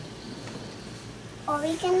 Ready? Are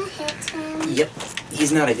we gonna hit him? Yep.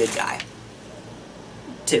 He's not a good guy.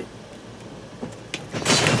 2.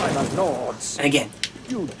 My lords! And again.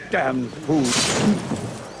 You damn fool!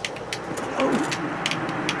 Oh.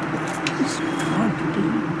 This can't be.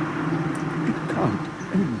 It can't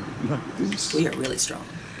end like this. We are really strong.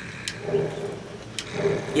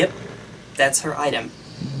 Yep. That's her item.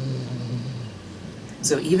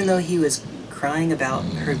 So even though he was crying about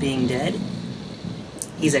her being dead,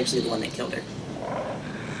 he's actually the one that killed her.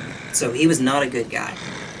 So he was not a good guy.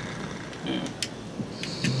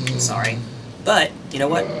 Sorry. But, you know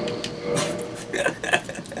what?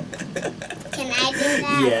 Can I do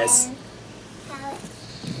that? Yes.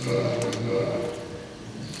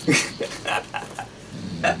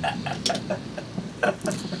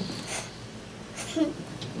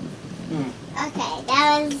 Okay,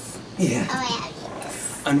 that was... Yeah. Oh,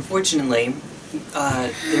 yeah. Unfortunately,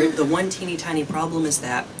 the one teeny tiny problem is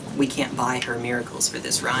that we can't buy her miracles for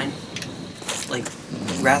this rhyme. Like,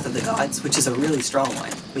 Wrath of the Gods, which is a really strong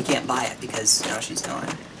one. We can't buy it because now she's gone.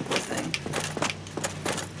 Poor thing.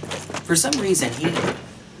 For some reason,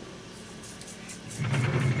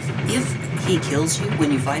 if he kills you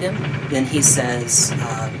when you fight him, then he says,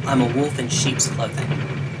 I'm a wolf in sheep's clothing.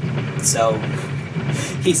 So,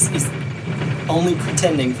 he's only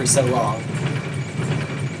pretending for so long.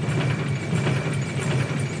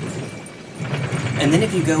 And then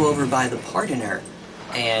if you go over by the pardoner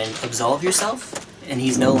and absolve yourself, and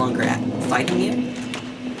he's no longer fighting you,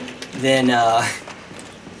 then,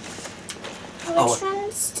 Which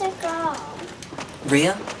one's to go?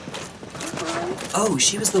 Rhea? Oh,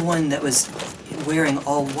 she was the one that was wearing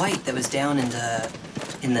all white that was down in the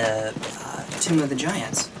Tomb of the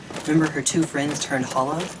Giants. Remember her two friends turned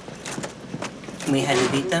hollow? And we had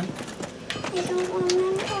to beat them? I don't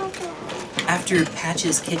remember that. After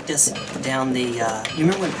Patches kicked us down the, you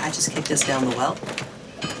remember when Patches kicked us down the well?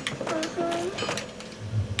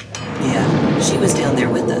 Yeah, she was down there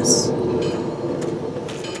with us.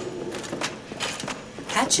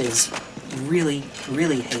 Patches really,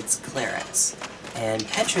 really hates clerics. And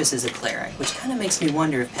Petrus is a cleric, which kind of makes me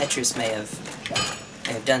wonder if Petrus may have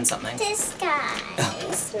done something. This guy,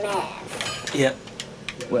 Smith. Yep.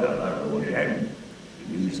 Well, hello, Jen.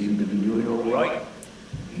 You seem to be doing all right.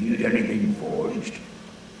 Need anything forged?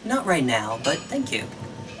 Not right now, but thank you.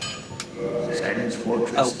 Sands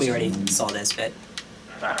Fortress. Oh, we already saw this bit.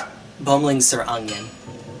 Bumbling Sir Onion.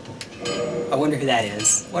 I wonder who that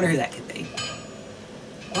is. Wonder who that could be.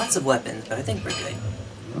 Lots of weapons, but I think we're good.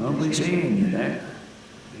 I'll be seeing you there.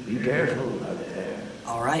 Be careful out there.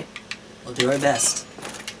 Alright. We'll do our best.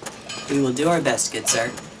 We will do our best, good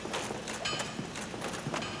sir.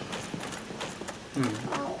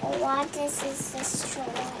 What this is destroyed.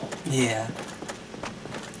 Yeah.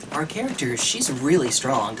 Our character, she's really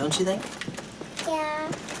strong, don't you think?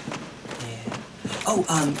 Yeah. Yeah.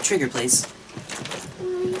 Oh, trigger, please.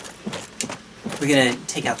 We're gonna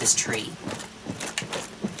take out this tree.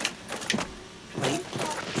 Wait.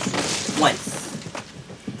 One.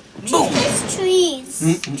 Boom! There's trees.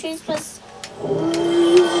 Trees was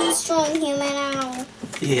really strong human animal.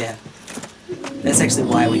 Yeah. That's actually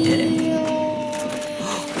why we did it.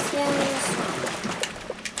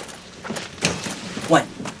 One.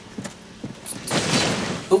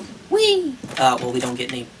 Oh, whee! Well, we don't get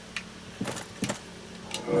any.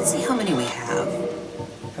 Let's see how many we have.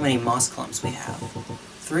 How many moss clumps we have.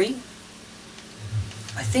 3?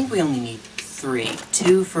 I think we only need 3.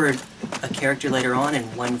 2 for a character later on,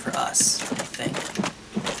 and 1 for us, I think.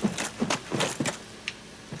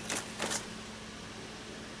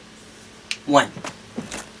 One.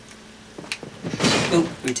 Oh,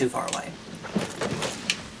 we're too far away.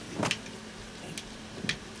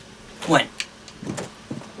 One.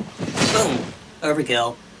 Boom!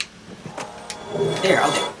 Overkill. There,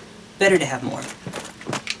 okay. Better to have more.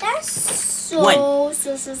 That's so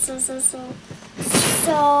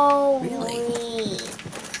Really? weak.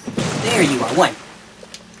 There you are, 1.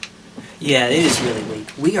 Yeah, it is really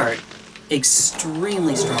weak. We are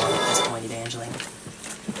extremely strong at this point, Evangeline.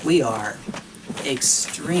 We are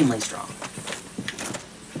extremely strong.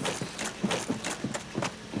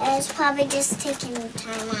 It's probably just taking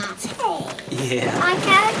time off. Hey. Yeah. Our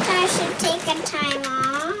character should take a time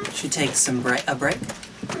off. Should take some a break?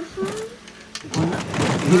 Well,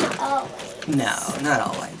 Not always. no, not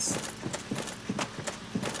always.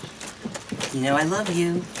 You know I love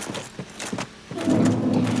you.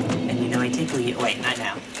 And you know I tickle you. Wait, not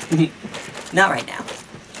now. Not right now.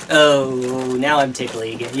 Oh, now I'm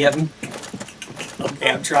tickly again. Yep. Okay,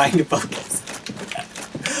 I'm trying to focus.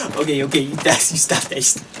 Okay, you stop that.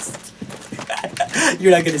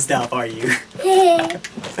 You're not gonna stop, are you?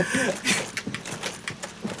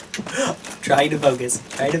 Trying to focus.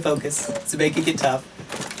 Trying to focus. Let's make it get tough.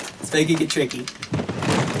 Let's make it get tricky.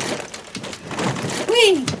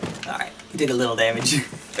 Whee! Alright, you did a little damage.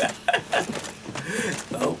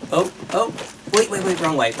 Oh. Wait,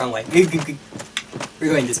 wrong way. We're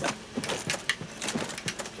going this way.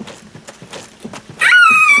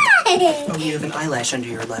 Oh, you have an eyelash under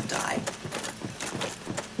your left eye.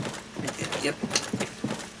 Right there. Yep.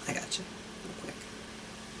 I got you. Real quick.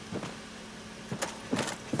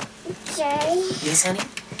 Jay, Yes, honey?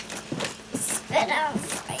 spit out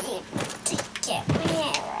for you to get my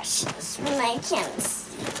eyelashes when I can't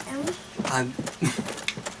see them.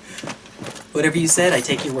 Whatever you said, I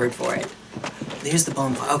take your word for it. There's the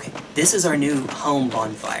bonfire. Okay, this is our new home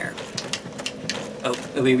bonfire. Oh,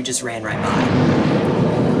 we just ran right by.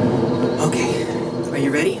 Okay, are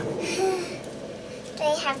you ready? Do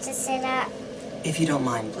I have to sit up? If you don't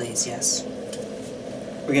mind, please, yes.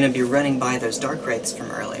 We're gonna be running by those dark wraiths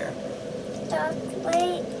from earlier. Dark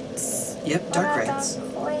wraiths? Yep, dark wraiths.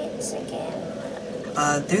 Dark wraiths again?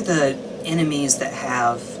 They're the enemies that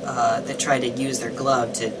that try to use their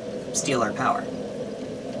glove to steal our power.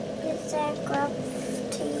 Use that glove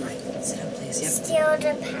to Right, sit up, please, yep. steal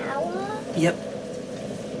the power? Yep,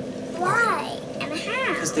 Why? And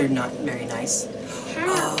how? because they're not very nice.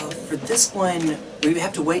 How? For this one, we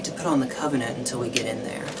have to wait to put on the Covenant until we get in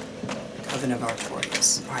there. Covenant of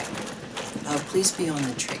Artorias. Alright. Please be on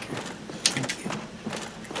the trigger. Thank you.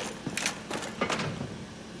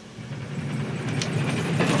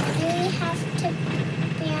 Do we have to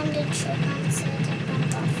be on the trigger instead of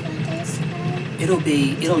bump off for this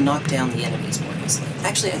guy? It'll knock down the enemies more easily.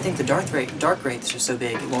 Actually, I think the dark wraiths are so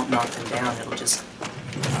big it won't knock them down, it'll just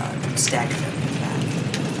stagger them back.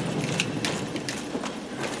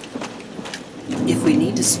 If we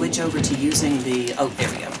need to switch over to using the... Oh, there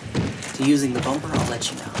we go. To using the bumper, I'll let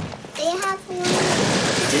you know. They have one.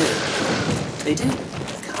 They do. They do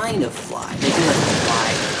kind of fly. They do like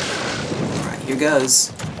fly. Alright, here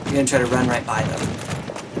goes. You're gonna try to run right by them.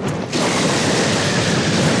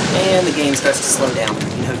 And the game starts to slow down.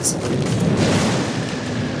 You notice it. Okay.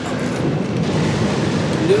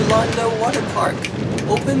 New Londo Water Park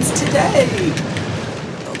opens today!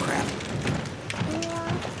 Oh crap.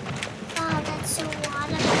 Wow, that's a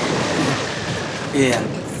water. Yeah.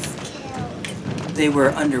 It's killed. They were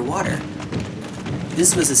underwater.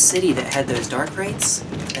 This was a city that had those dark wraiths,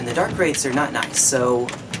 and the dark wraiths are not nice, so...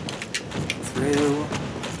 Through...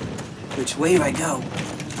 Which way do I go?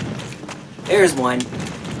 There's one.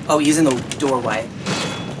 Oh, he's in the doorway.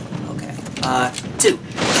 Okay. 2.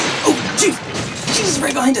 Oh, jeez! Jesus,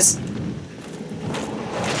 right behind us!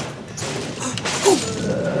 Oh!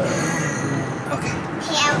 Okay.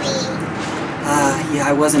 Harry. Yeah,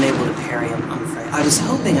 I wasn't able to parry him, I'm afraid. I was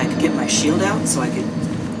hoping I could get my shield out so I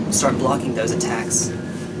could start blocking those attacks.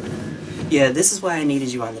 Yeah, this is why I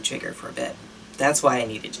needed you on the trigger for a bit. That's why I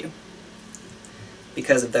needed you.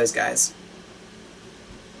 Because of those guys.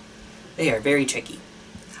 They are very tricky.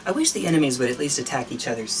 I wish the enemies would at least attack each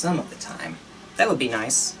other some of the time. That would be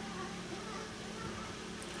nice.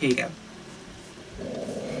 Here you go.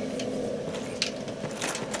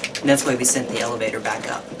 And that's why we sent the elevator back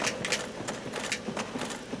up.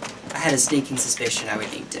 I had a sneaking suspicion I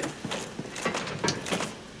would need to.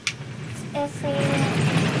 If we...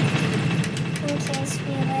 in case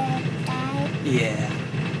we would die.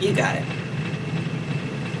 Yeah, you got it.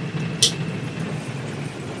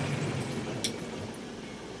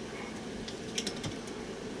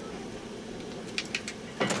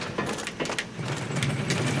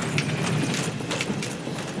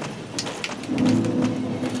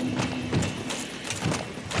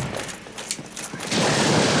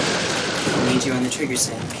 You on the trigger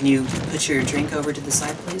soon. Can you put your drink over to the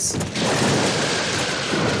side, please?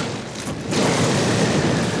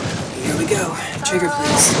 Here we go. Trigger,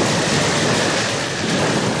 please.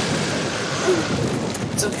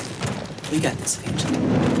 It's okay. We got this, Evangeline.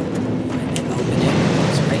 Open it.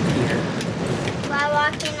 It's right here. While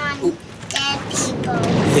walking on dead people.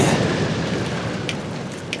 Yeah.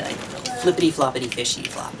 Flippity floppity fishy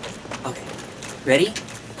flop. Okay. Ready?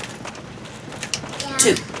 Yeah.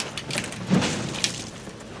 2.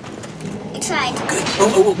 Tried. Good.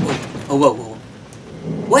 Whoa.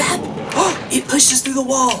 What happened? Oh, it pushed us through the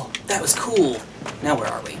wall. That was cool. Now where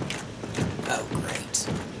are we? Oh, great.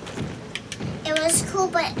 It was cool,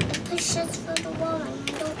 but it pushed us through the wall and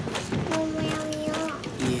we don't know where we are.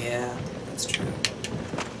 Yeah, that's true.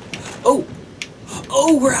 Oh!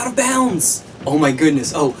 Oh, we're out of bounds! Oh my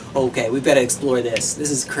goodness. Oh, okay, we've got to explore this. This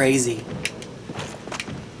is crazy.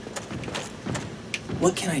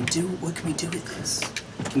 What can I do? What can we do with this?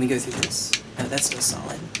 Can we go through this? No, that's still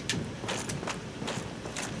solid.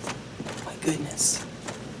 Oh my goodness.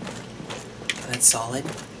 That's solid.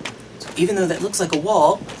 So even though that looks like a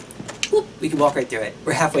wall, whoop, we can walk right through it.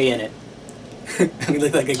 We're halfway in it. We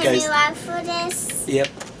look like a Can ghost. we walk through this? Yep.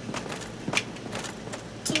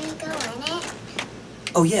 Can we go in it?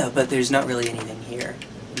 Oh yeah, but there's not really anything here,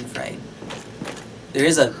 I'm afraid. There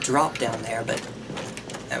is a drop down there, but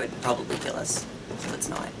that would probably kill us, so let's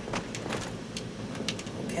not.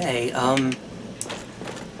 Okay,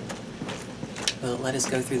 will it let us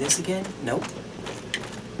go through this again? Nope.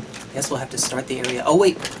 Guess we'll have to start the area. Oh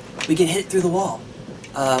wait, we can hit it through the wall.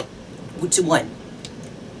 Which one?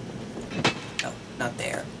 No, not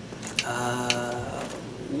there.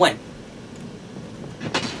 One.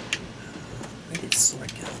 Where did its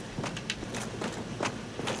sword go?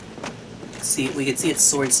 See, we could see its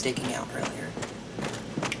sword sticking out earlier.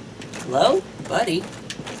 Hello? Buddy?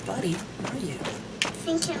 Buddy, where are you? I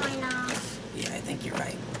think it went off. Yeah, I think you're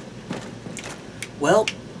right. Well,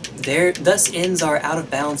 thus ends our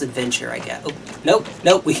out-of-bounds adventure, I guess. Oh, nope,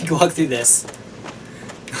 nope, we can walk through this.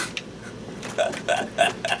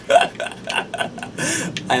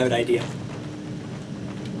 I have an idea.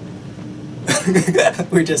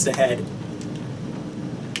 We're just ahead.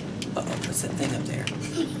 Uh-oh, what's that thing up there?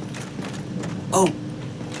 Oh,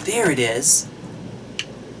 there it is.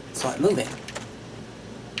 Saw it moving.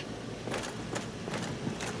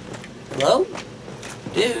 Hello?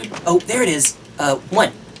 Dude. Oh, there it is.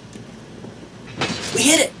 One. We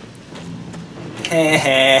hit it!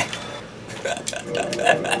 Heh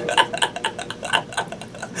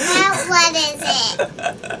Now what is it?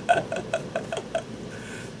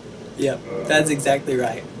 Yep, that's exactly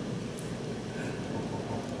right.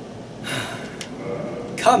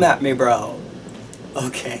 Come at me, bro.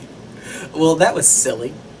 Okay. Well, that was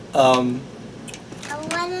silly. Oh,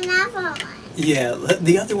 what another one? Yeah,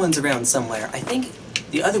 the other one's around somewhere. I think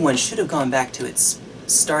the other one should have gone back to its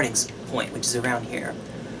starting point, which is around here.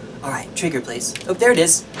 Alright, trigger, please. Oh, there it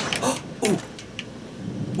is. Oh, ooh.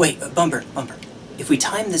 Wait, bumper. If we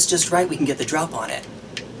time this just right, we can get the drop on it.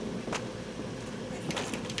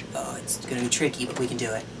 Oh, it's gonna be tricky, but we can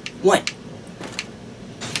do it. One.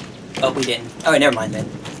 Oh, we didn't. Alright, never mind then.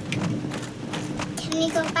 Can we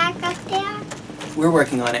go back up there? We're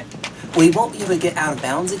working on it. We won't be able to get out of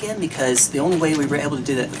bounds again because the only way we were able to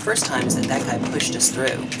do that the first time is that guy pushed us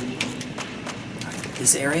through. Alright,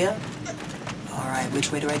 this area. Alright,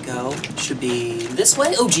 which way do I go? Should be this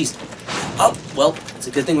way? Oh, jeez. Oh, well, it's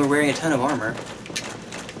a good thing we're wearing a ton of armor.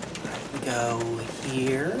 Alright, we go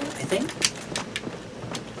here, I think.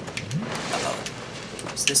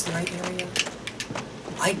 Uh-oh. Is this the right area?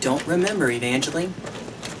 I don't remember, Evangeline.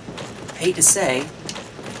 I hate to say,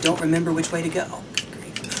 I don't remember which way to go. Good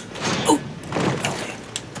grief. Oh! Okay.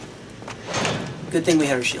 Good thing we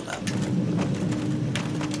had our shield up.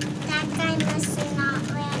 That guy must have not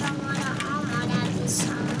wear a lot of armor that we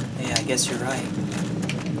saw. Yeah, I guess you're right.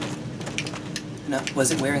 No,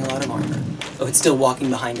 wasn't wearing a lot of armor. Oh, it's still walking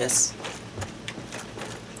behind us.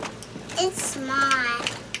 It's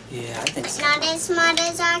smart. Yeah, I think It's so. not as smart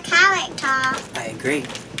as our character. I agree.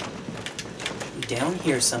 Down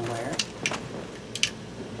here somewhere.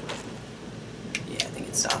 Yeah, I think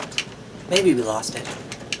it stopped. Maybe we lost it.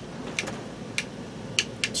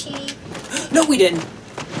 Gee. No, we didn't!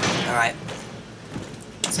 Alright.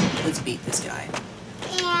 Let's beat this guy.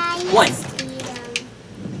 Yeah, you One. must beat him.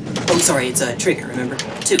 Oh, sorry, it's a trigger, remember?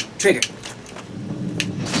 Two, trigger.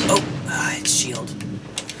 Oh, it's shield.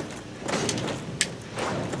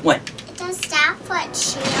 One. It does that foot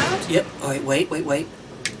shield. Yep. Oh, wait.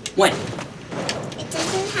 One. It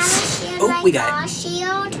doesn't have a shield Oh, like we got our it.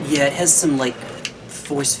 shield. Yeah, it has some, like,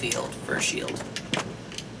 force field for a shield.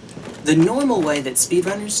 The normal way that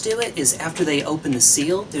speedrunners do it is after they open the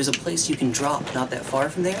seal, there's a place you can drop not that far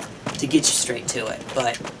from there to get you straight to it,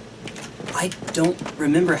 but I don't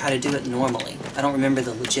remember how to do it normally. I don't remember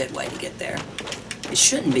the legit way to get there. It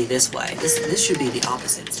shouldn't be this way. This should be the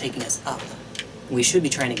opposite. It's taking us up. We should be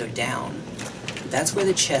trying to go down. That's where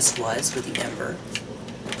the chest was with the ember.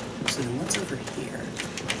 So then what's over here?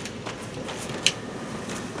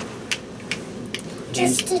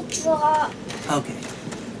 Just to drop. Okay.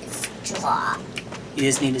 It's drop. You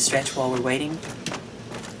just need to stretch while we're waiting?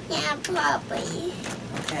 Yeah, probably.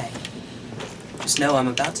 Okay. Just know I'm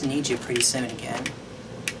about to need you pretty soon again.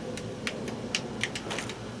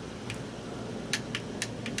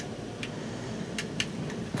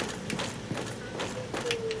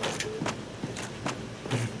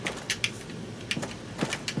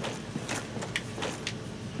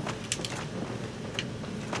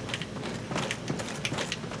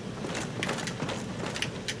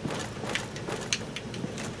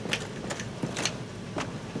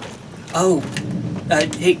 Oh,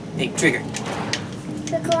 hey, trigger.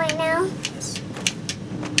 We're going now. Yes.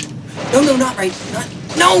 No, not right.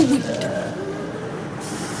 No!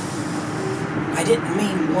 I didn't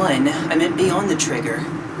mean one. I meant be on the trigger.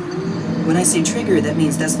 When I say trigger, that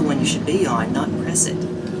means that's the one you should be on, not press it.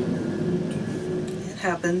 It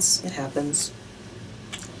happens.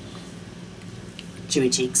 Chewy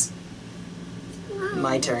cheeks. No.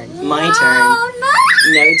 My turn. My turn. No.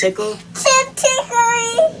 No tickle?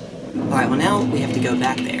 Tickly. Alright, well now we have to go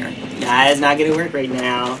back there. Nah, it's not gonna work right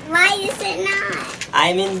now. Why is it not?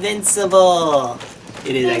 I'm invincible!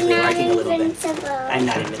 It is You're actually not working a little bit. invincible. I'm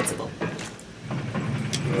not invincible.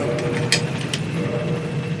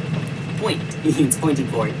 Point. It's pointing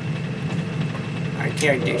forward. Our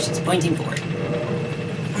character, she's pointing forward.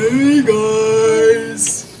 Hey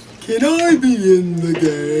guys! Can I be in the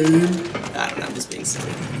game? I don't know, I'm just being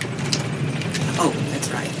silly. Oh, that's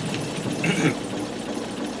right.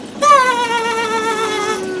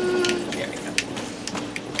 There we go.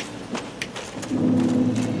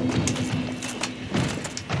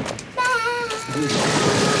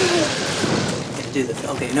 Gotta do the.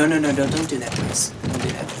 Okay, no, don't do that, please. Don't do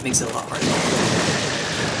that. It makes it a lot harder.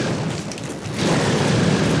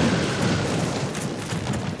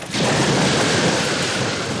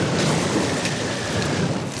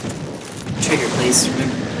 Trigger, please.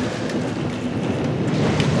 Remember.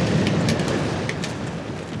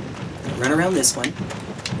 Run around this one.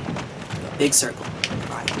 Big circle.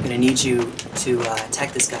 Alright, I'm gonna need you to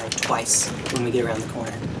attack this guy twice when we get around the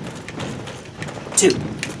corner. 2.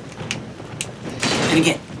 And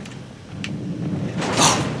again.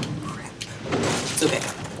 Oh, crap. It's okay.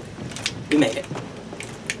 We made it.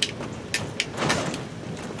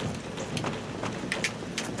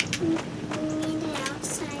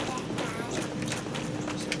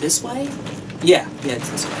 This way? Yeah, it's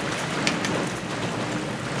this way.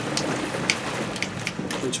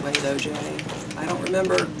 Which way though, Jay? I don't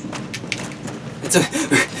remember. It's a...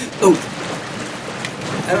 Oh!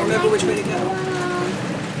 I don't remember which way to go.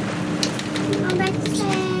 I'm back to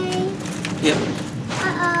play. Yep.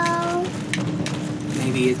 Uh-oh.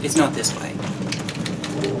 Maybe it's not this way.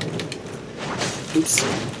 Oops.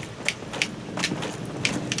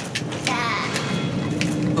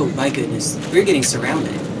 Oh my goodness. We're getting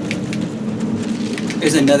surrounded.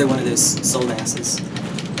 There's another one of those soul masses.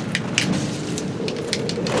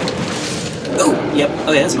 Oh, yep.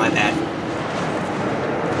 Oh yeah, that's my bad.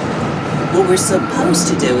 What we're supposed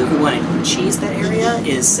to do if we want to cheese that area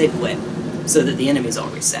is save whip, so that the enemies all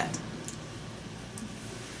reset.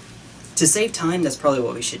 To save time, that's probably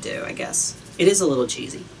what we should do, I guess. It is a little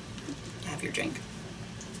cheesy. Have your drink.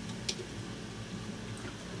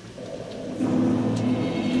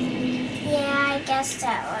 Yeah, I guess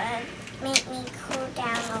that would make me cool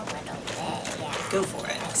down a little bit, yeah. Go for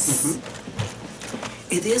it.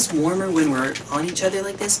 It is warmer when we're on each other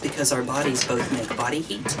like this because our bodies both make body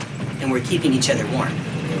heat, and we're keeping each other warm.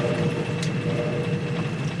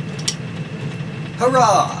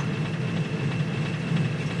 Hurrah!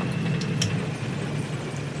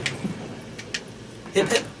 Hip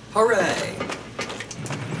hip hooray!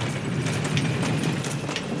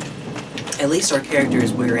 At least our character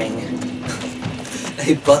is wearing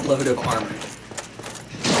a buttload of armor.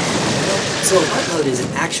 So a buttload is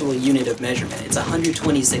an actual unit of measurement. It's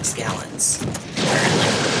 126 gallons.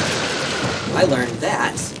 I learned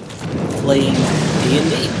that playing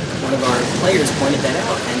D&D. One of our players pointed that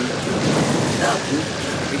out, and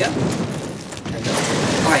here we go.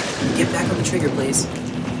 Alright, get back on the trigger, please.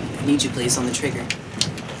 I need you, please, on the trigger.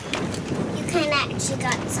 You kind of actually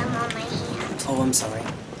got some on my hand. Oh, I'm sorry.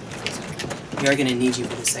 We are going to need you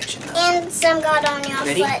for this section, though. And some got on your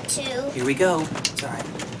Ready? foot, too. Here we go. It's alright.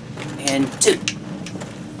 And 2.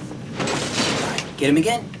 Alright, get him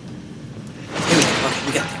again. Here we go. Okay,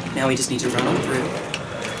 we got him. Now we just need to run on through.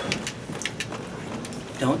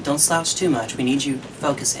 Don't slouch too much. We need you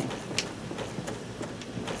focusing.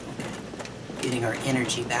 Okay. Getting our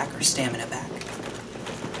energy back, our stamina back.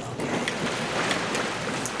 Okay.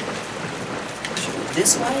 Should we go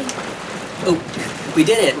this way? Oh, we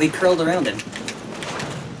did it. We curled around him.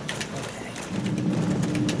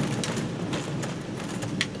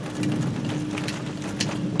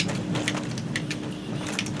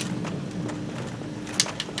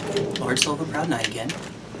 Large Silver Proud Knight again.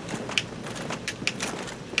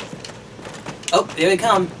 Oh, there they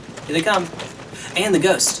come. Here they come. And the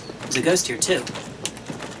ghost. There's a ghost here too.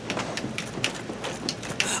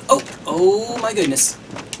 Oh my goodness.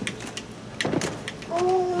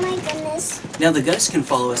 Oh my goodness. Now the ghost can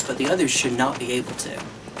follow us, but the others should not be able to.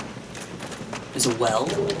 There's a well.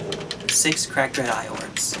 6 cracked red eye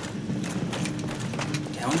orbs.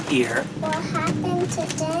 Down here. What happened to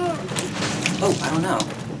them? Oh, I don't know.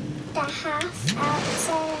 The half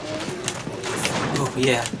outside. Oh,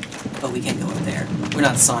 yeah. Oh, we can't go up there. We're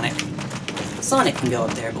not Sonic. Sonic can go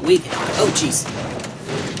up there, but we cannot. Oh, jeez.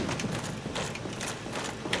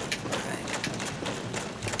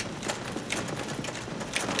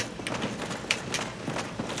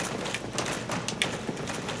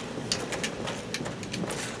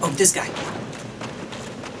 this guy.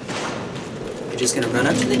 We're just gonna run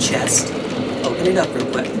up to the chest, open it up real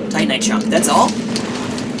quick. Titanite chunk, that's all?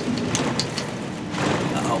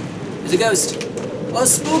 Uh-oh. There's a ghost. A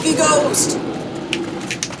spooky ghost!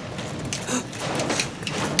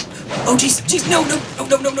 Oh, jeez, jeez, no, no, no,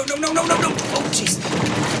 no, no, no, no, no, no, no, no. Oh, jeez.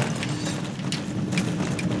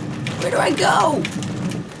 Where do I go?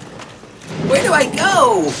 Where do I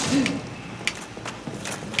go?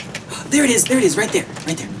 There it is, right there,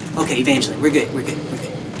 right there. Okay, Evangeline, we're good, we're good, we're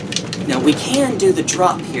good. Now, we can do the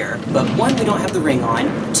drop here, but one, we don't have the ring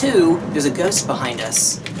on. Two, there's a ghost behind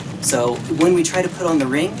us. So, when we try to put on the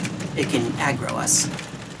ring, it can aggro us.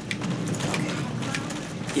 Okay.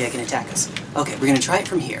 Yeah, it can attack us. Okay, we're gonna try it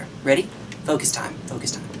from here. Ready? Focus time,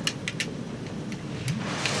 focus time.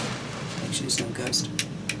 Make sure there's no ghost.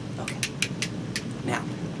 Okay. Now,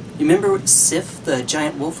 you remember Sif, the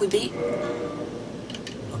giant wolf we beat?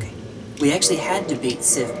 Okay. We actually had to beat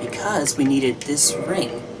Sif because we needed this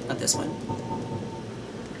ring, not this one.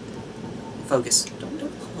 Focus. Don't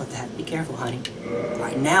pull at that. Be careful, honey.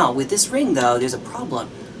 Alright, now, with this ring, though, there's a problem.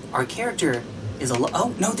 Our character is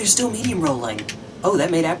oh, no, there's still medium rolling. Oh,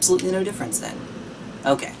 that made absolutely no difference then.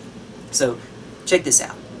 Okay. So, check this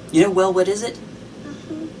out. You know, well, what is it?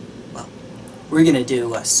 Well, we're gonna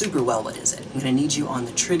do super well, what is it? I'm gonna need you on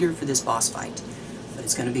the trigger for this boss fight. But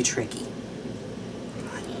it's gonna be tricky.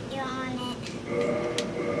 You're on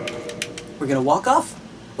it. We're gonna walk off?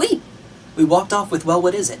 Wait! We walked off with, well,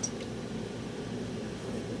 what is it?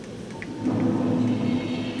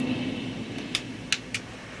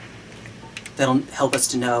 That'll help us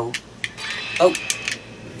to know. Oh, it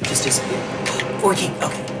just disappeared. 4 king,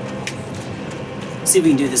 okay. See if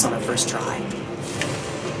we can do this on our first try.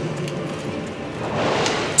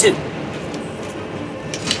 2.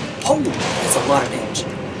 Oh, that's a lot of damage.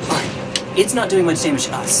 Alright, it's not doing much damage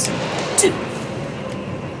to us. 2.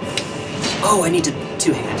 Oh, I need to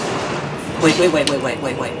two-hand. Wait.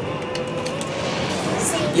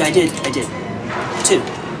 Yeah, I did. 2.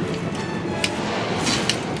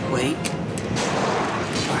 Wait.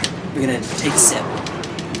 Alright, we're gonna take a sip,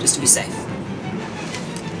 just to be safe.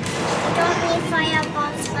 We don't need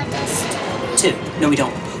fireballs for this. 2. No, we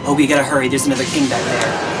don't. Oh, we gotta hurry. There's another king back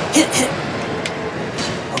there. Hit it!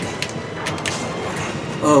 Okay.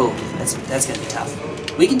 Oh, that's gonna be tough.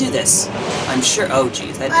 We can do this. I'm sure. Oh,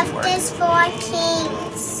 geez, that didn't work. There's 4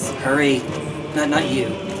 kings. Hurry. Not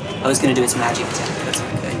you. I was gonna do its magic attack, but that's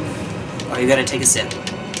not good. Oh, you gotta take a sip,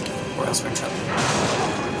 or else we're in trouble.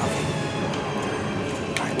 Okay.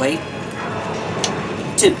 Alright, wait.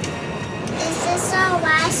 2. Is this our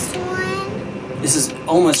last one? This is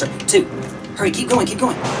almost our 2. Hurry, keep going.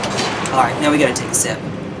 Alright, now we gotta take a sip.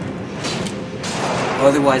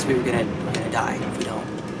 Otherwise we're gonna die if we don't.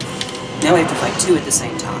 Now we have to fight 2 at the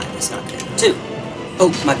same time. That's not good. 2.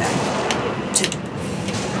 Oh, my bad. 2.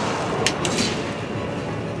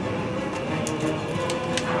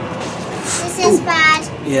 This is bad.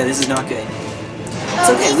 Yeah, this is not good. It's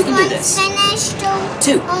okay, we can do this. Finished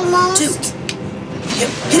 2. almost. 2. Yep,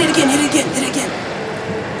 hit it again.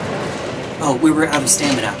 Oh, we were out of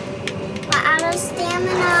stamina. We're out of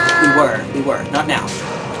stamina. We were. Not now.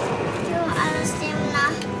 You're out of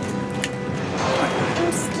stamina.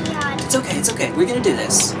 I'm scared. It's okay. We're gonna do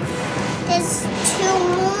this. There's 2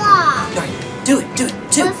 more. Alright, do it. 2.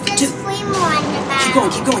 There's 3 more in the back.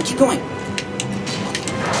 Keep going.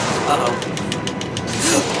 Uh-oh.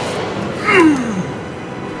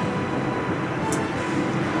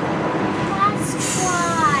 Let's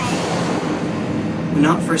try.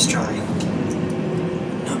 Not first try.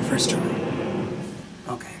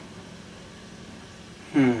 Okay.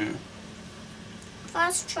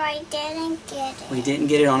 First try, didn't get it. We didn't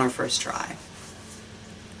get it on our first try.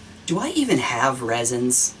 Do I even have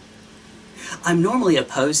resins? I'm normally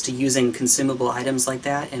opposed to using consumable items like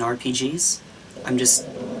that in RPGs. I'm just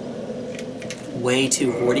way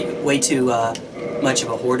too much of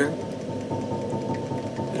a hoarder.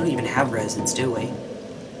 We don't even have resins, do we?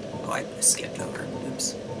 Oh, I skipped over.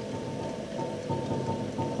 Oops.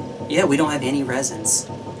 Yeah, we don't have any resins.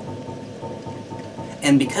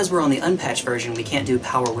 And because we're on the unpatched version, we can't do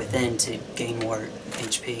power within to gain more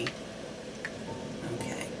HP.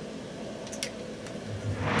 Okay.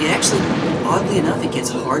 It actually, oddly enough, it gets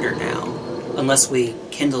harder now. Unless we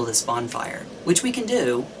kindle this bonfire. Which we can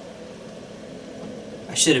do.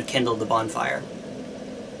 I should have kindled the bonfire.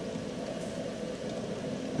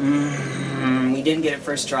 We didn't get it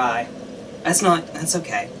first try. That's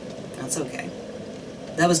okay.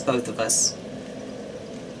 That was both of us.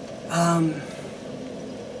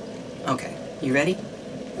 Okay, you ready?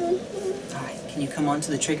 Alright, can you come on to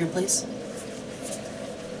the trigger, please?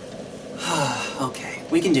 Okay.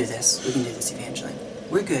 We can do this. We can do this, Evangeline.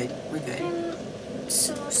 We're good. We're good. I'm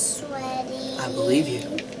so sweaty. I believe you.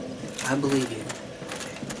 I believe you.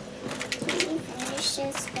 Can we finish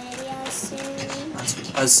this video soon?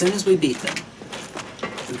 As soon as we beat them.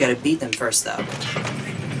 We've got to beat them first, though.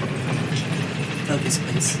 Focus,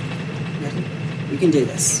 please. Ready? We can do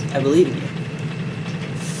this. I believe in you.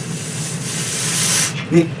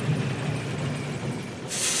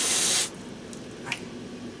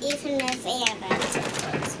 Even if we have a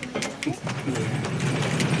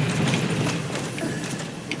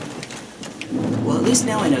Well, at least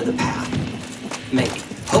now I know the path. Maybe.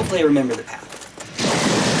 Hopefully I remember the path.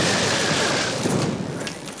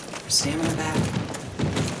 Right. Stamina back.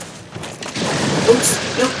 Oops!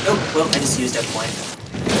 Nope, nope. Well, I just used up one.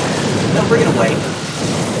 No, we're gonna wait.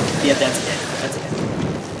 Yep, that's it. That's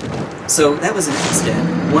it. So that was an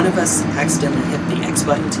accident. One of us accidentally hit the X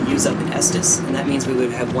button to use up an Estus, and that means we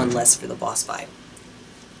would have one less for the boss fight.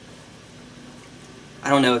 I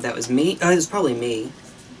don't know if that was me. Oh, it was probably me.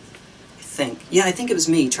 I think. Yeah, I think it was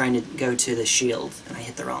me trying to go to the shield, and I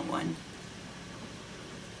hit the wrong one.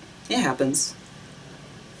 It happens.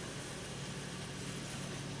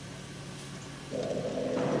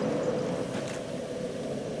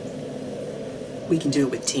 We can do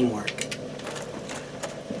it with teamwork.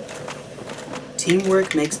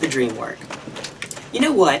 Teamwork makes the dream work. You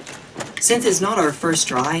know what? Since it's not our first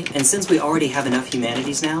try, and since we already have enough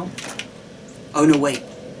humanities now... Oh, no, wait.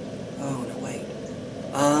 Oh, no, wait.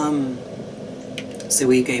 So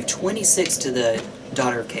we gave 26 to the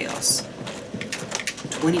Daughter of Chaos.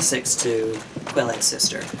 26 to Quelet's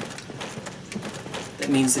sister. That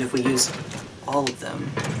means that if we use all of them...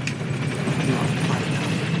 not quite enough.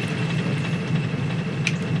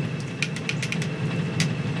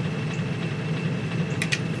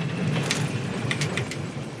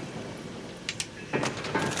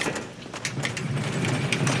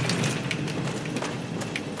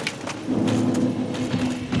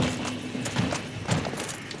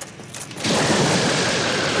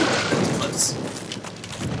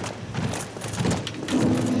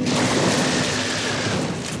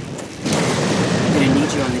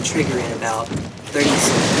 Trigger in about 30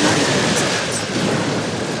 seconds, not even 30 seconds.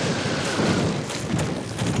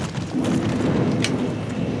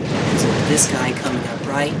 So this guy coming up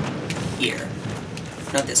right here.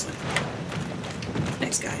 Not this one.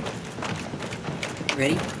 Next guy.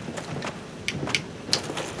 Ready?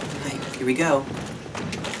 Alright, here we go.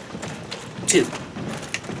 2.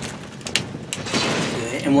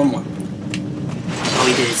 Good, and one more. All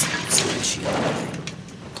he did is sword shield.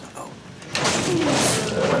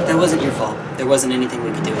 That wasn't your fault. There wasn't anything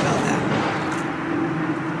we could do about that.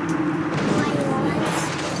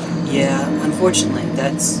 Yeah, unfortunately,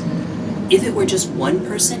 that's... If it were just one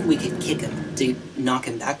person, we could kick him to knock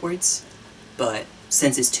him backwards. But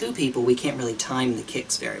since it's 2 people, we can't really time the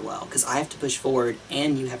kicks very well, because I have to push forward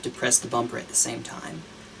and you have to press the bumper at the same time.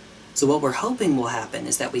 So what we're hoping will happen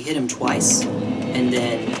is that we hit him twice, and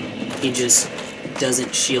then he just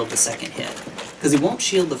doesn't shield the second hit. Because he won't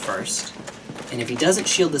shield the first. And if he doesn't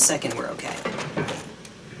shield the second, we're okay.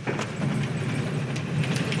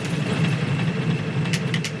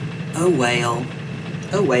 Oh, whale.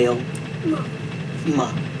 Oh, whale. Ma.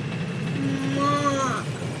 Ma.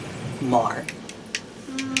 Mar.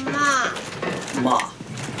 Ma. Ma.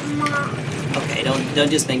 Ma. Okay, don't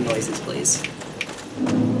just make noises, please.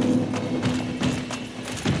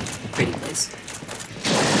 Pretty, please.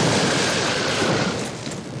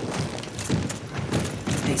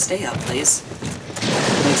 Hey, stay up, please.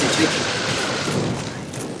 Makes it tricky.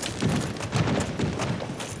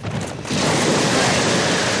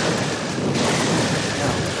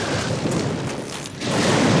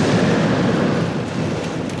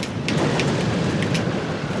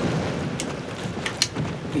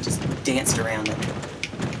 We just danced around it.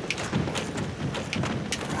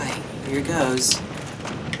 Right, here goes.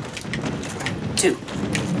 Right, 2.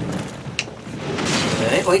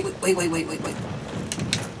 Good. Wait.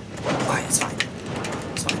 Alright, it's fine.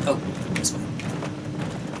 It's fine. Oh, this way.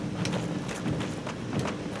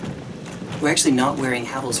 We're actually not wearing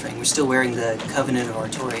Havel's ring. We're still wearing the Covenant of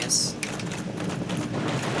Artorias.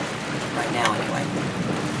 Right now, anyway.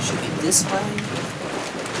 Should be this way.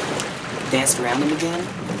 Danced around them again.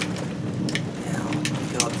 Now,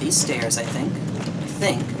 we go up these stairs, I think.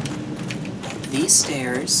 Up these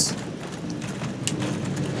stairs.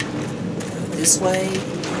 Go this way.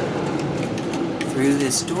 Through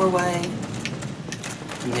this doorway,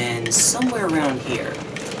 and then somewhere around here.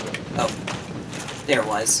 Oh, there it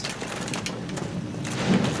was.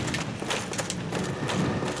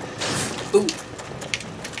 Ooh.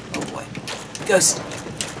 Oh boy. Ghost.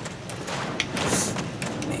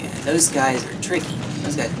 Those guys are tricky.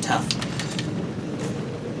 Those guys are tough.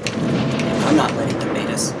 I'm not letting them bait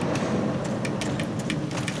us.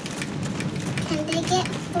 Can they get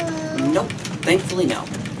through? Nope. Thankfully, no.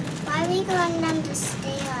 Why are we going down the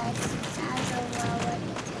stairs?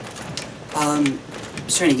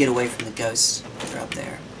 Just trying to get away from the ghosts. They're up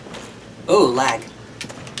there. Oh, lag.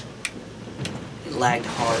 It lagged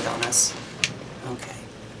hard on us. Okay.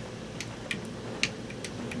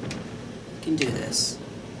 We can do this.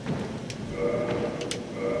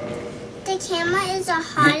 The camera is the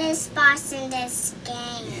hardest boss in this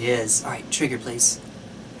game. It is. Alright, trigger, please.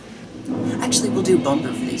 Actually, we'll do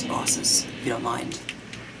bumper for these bosses, if you don't mind.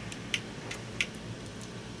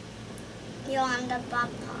 You're on the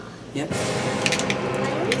bumper. Yep.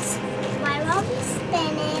 Why are we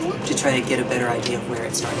spinning? To try to get a better idea of where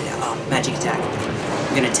it started out. Oh, magic attack.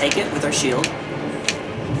 We're gonna take it with our shield.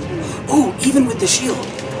 Oh, even with the shield.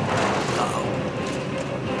 Uh-oh.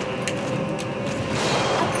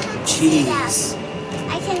 Jeez.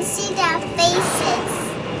 I can see their faces.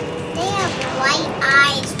 They have white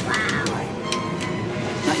eyes. Wow. Right.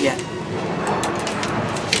 Not yet.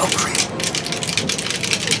 Oh, crap.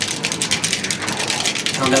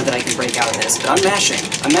 I don't know that I can break out of this, but I'm mashing.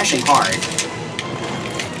 I'm mashing hard.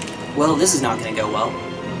 Well, this is not going to go well.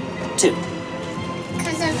 2.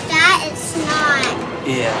 Because of that, it's not.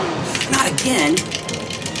 Yeah. Not again.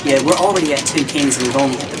 Yeah, we're already at 2 kings, and we've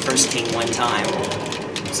only hit the first king 1 time.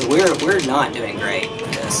 So we're not doing great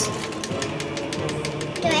with this.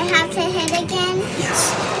 Do I have to hit again?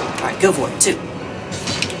 Yes. All right, go for it. 2.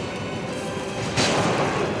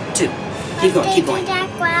 2. Keep going. Keep going. Do that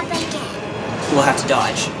grab again? We'll have to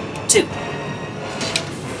dodge. 2.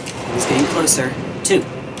 He's getting closer. 2.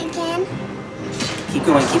 Again? Keep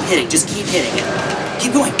going, keep hitting, just keep hitting it.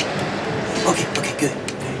 Keep going. Okay, okay, good.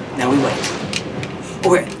 Now we wait. Oh,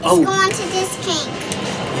 Let's go on to this king.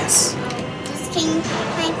 Yes. This king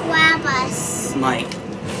might grab us. Might.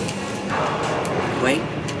 Wait.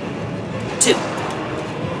 2.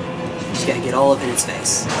 Just gotta get all up in its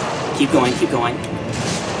face. Keep going, keep going.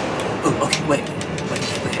 Oh, okay, wait.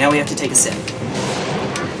 Now we have to take a sip. I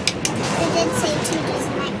did say to this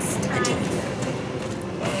next I time. did.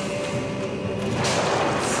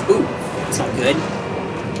 Ooh, that's not good.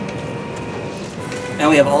 Now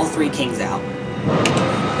we have all 3 kings out.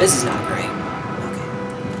 This is not great. Okay.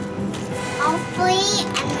 All 3,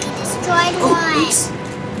 and we destroyed Oh, 1. oops.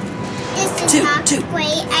 This is 2, not 2.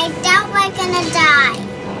 great. I doubt we're gonna die.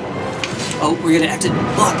 Oh, we're gonna have to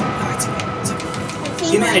block. Oh, it's okay. It's okay. I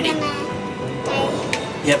think Humanity. we're gonna die.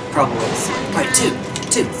 Yep, probably. Alright, 2.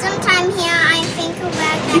 Sometime here, I think we're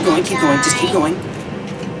gonna Keep going, keep going, just die. keep going.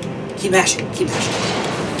 Keep mashing, keep mashing.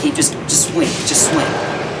 Keep, just swing, just swing.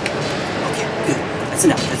 Okay, good. That's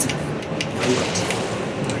enough, that's enough. Now we wait.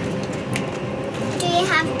 Do you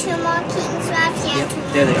have 2 more kings left? Yeah, Yep, 2 more.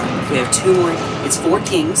 there they are. We have 2 more. It's 4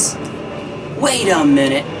 kings. Wait a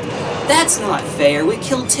minute. That's not fair. We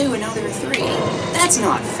killed 2 and now there are 3. That's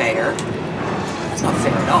not fair. That's not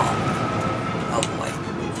fair at all. Oh boy.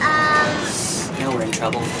 Now we're in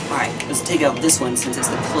trouble. Alright, let's take out this one since it's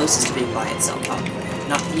the closest to being by itself. Oh,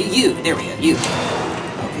 not you. There we go. You.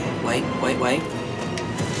 Okay, wait.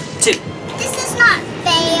 2. This is not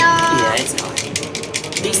fair. Yeah, it's not.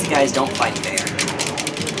 These guys don't fight fair.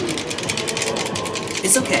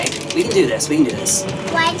 It's okay. We can do this. We can do this.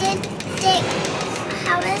 Why did they...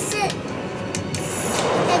 How is it? The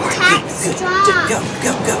Alright, attack's good. strong. Go.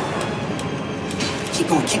 Keep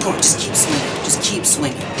going. Just keep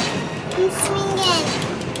swinging. I'm swinging.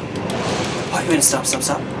 Oh, you're gonna stop.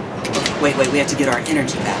 Okay, wait. We have to get our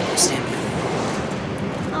energy back. Our stamina.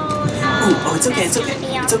 Oh no. Oh, it's okay. That's gonna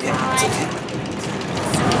be our fault.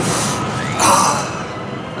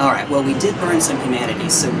 Alright, well, we did burn some humanity,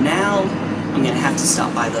 so now I'm gonna have to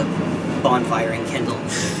stop by the bonfire and kindle.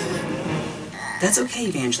 That's okay,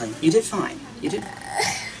 Evangeline. You did fine.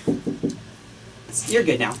 You're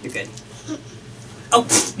good now. You're good. Oh!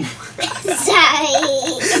 Sorry.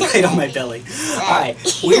 Right on my belly. Alright,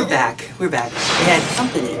 we're back. We had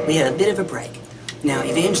company. We had a bit of a break. Now,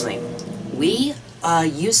 Evangeline, we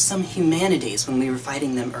used some humanities when we were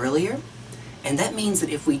fighting them earlier, and that means that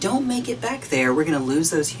if we don't make it back there, we're going to lose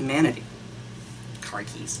those humanity. Car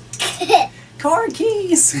keys. Car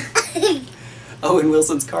keys! Owen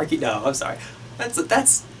Wilson's car key. No, I'm sorry.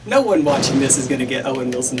 That's no one watching this is going to get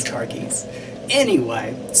Owen Wilson's car keys.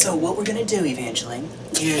 Anyway, so what we're going to do, Evangeline,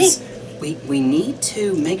 is we need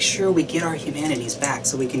to make sure we get our humanities back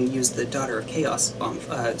so we can use the Daughter of Chaos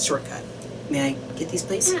shortcut. May I get these,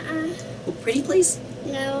 please? Well, pretty, please?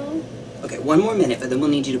 No. Okay, 1 more minute, but then we'll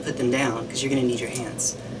need you to put them down because you're going to need your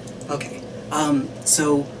hands. Okay,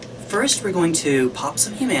 so first we're going to pop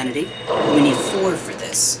some humanity. We need 4 for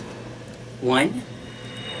this. 1,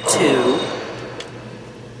 2,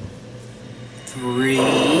 3,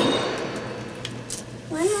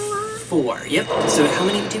 4. Yep. So how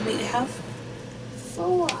many do we have?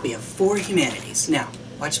 4. We have 4 humanities. Now,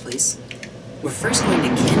 watch please. We're first going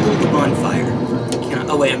to kindle the bonfire.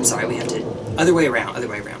 Oh wait, I'm sorry. We have to... Other way around.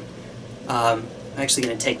 I'm actually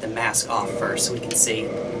going to take the mask off first so we can see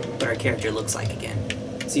what our character looks like again.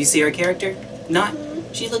 So you see our character? Not...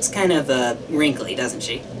 She looks kind of wrinkly, doesn't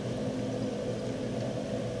she?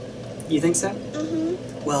 You think so?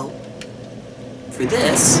 Mm-hmm. Well, for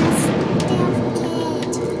this...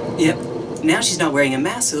 Yep. Now she's not wearing a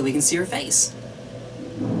mask so that we can see her face.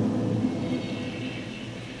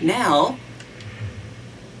 Now...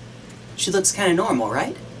 She looks kind of normal,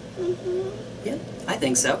 right? Mm-hmm. Yep, I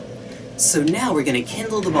think so. So now we're going to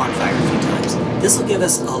kindle the bonfire a few times. This will give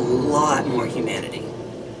us a lot more humanity.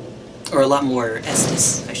 Or a lot more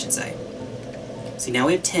Estus, I should say. See, now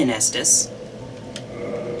we have 10 Estus.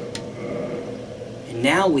 And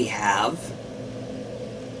now we have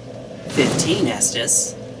 15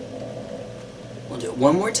 Estus. We'll do it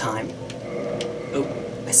one more time. Oh,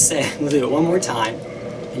 I said we'll do it one more time.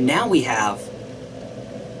 And now we have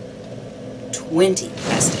 20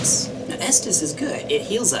 Estus. Now, Estus is good. It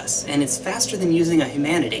heals us, and it's faster than using a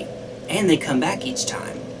humanity. And they come back each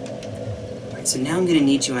time. Alright, so now I'm going to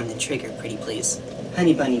need you on the trigger, pretty please.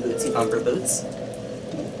 Honey bunny bootsy bumper boots.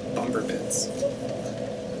 Bumper boots.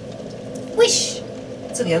 Wish!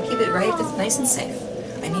 It's okay, I'll keep it right if it's nice and safe.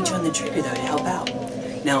 I need you on the trigger, though, to help out.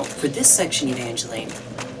 Now, for this section, Evangeline...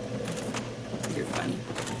 You're funny.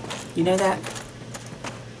 You know that?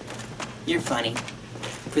 You're funny.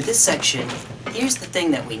 For this section, here's the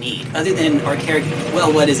thing that we need, other than our character...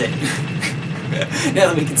 Well, what is it? Now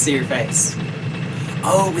that we can see your face.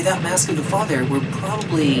 Oh, without Mask of the Father, we're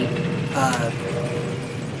probably...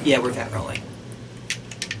 Yeah, we're fat rolling.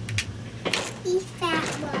 He's fat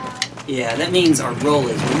roll. Yeah, that means our roll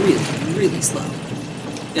is really, really slow.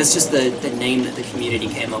 That's just the name that the community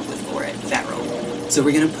came up with for it, fat roll. So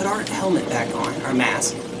we're going to put our helmet back on, our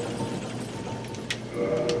mask.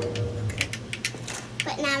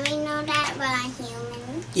 But now we know that we're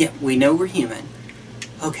human. Yeah, we know we're human.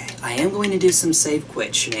 Okay, I am going to do some save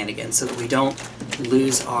quit shenanigans so that we don't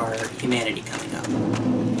lose our humanity coming up.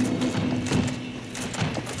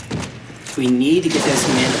 We need to get those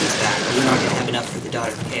humanities back, or we're not going to have enough for the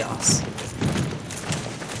Daughter of Chaos.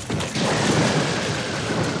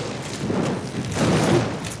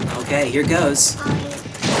 Okay, here goes.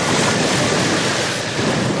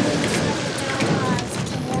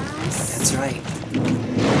 That's right.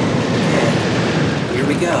 Okay, here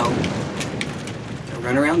we go. Gonna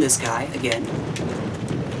run around this guy again.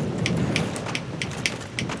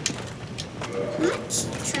 How much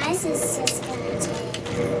tries is this gonna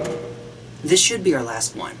take? This should be our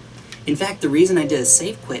last one. In fact, the reason I did a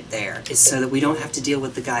save quit there is so that we don't have to deal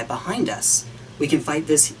with the guy behind us. We can fight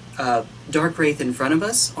this Dark Wraith in front of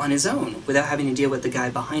us on his own without having to deal with the guy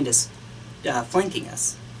behind us flanking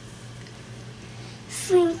us.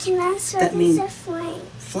 Flanking us? That means a flank?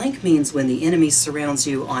 Flank means when the enemy surrounds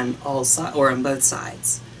you on all sides or on both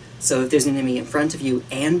sides. So if there's an enemy in front of you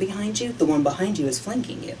and behind you, the one behind you is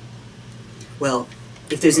flanking you. Well,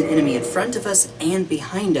 if there's an enemy in front of us and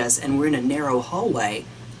behind us and we're in a narrow hallway,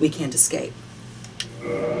 we can't escape.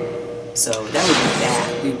 So that would be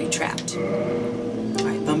bad. We'd be trapped.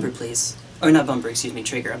 Alright, bumper please. Or not bumper, excuse me,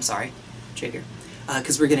 trigger, I'm sorry. Trigger.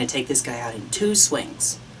 Because we're going to take this guy out in 2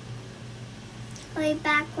 swings. Are we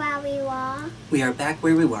back where we were? We are back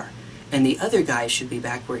where we were. And the other guy should be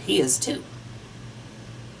back where he is too.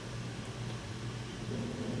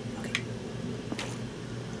 Okay.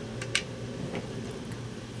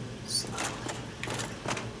 Slowly.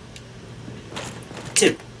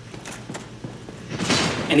 2.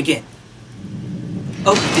 And again.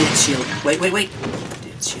 Oh, did its shield. Wait.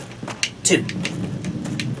 Did its shield. 2.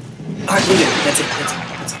 Alright, we're good. That's it.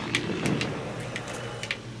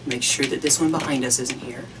 Make sure that this one behind us isn't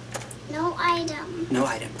here. No item. No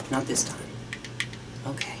item. Not this time.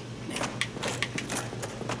 Okay, now.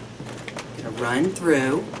 Gonna run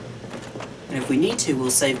through. And if we need to,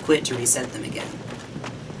 we'll save quit to reset them again.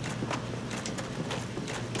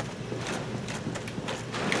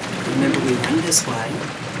 Remember, we run this way.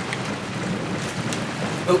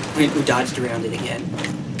 Oh, we dodged around it again.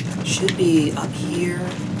 Should be up here.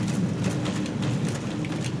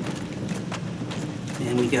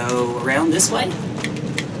 And we go around this way.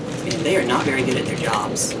 And they are not very good at their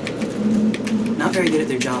jobs. Not very good at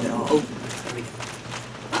their job at all. Oh, there we go.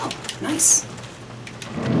 Oh, nice.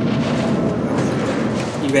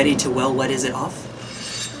 You ready to, well, what is it off?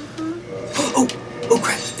 Mm-hmm. Oh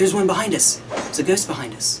crap, there's one behind us. There's a ghost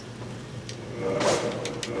behind us.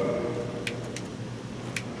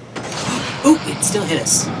 Oh, it still hit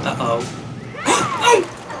us. Uh-oh.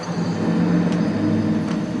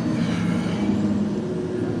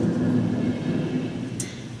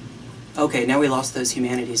 Okay, now we lost those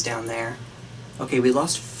humanities down there. Okay, we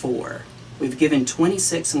lost 4. We've given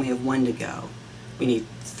 26 and we have 1 to go. We need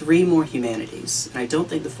 3 more humanities, and I don't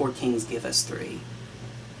think the 4 kings give us 3.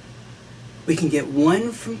 We can get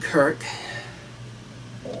 1 from Kirk.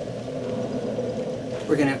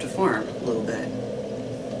 We're gonna have to farm a little bit.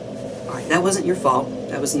 Alright, that wasn't your fault.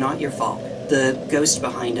 That was not your fault. The ghost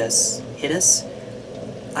behind us hit us.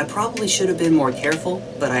 I probably should have been more careful,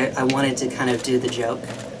 but I wanted to kind of do the joke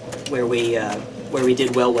where we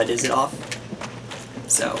did well, what is it off?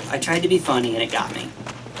 So I tried to be funny and it got me.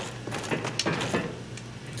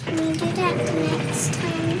 Can we do that next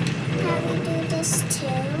time that we do this too?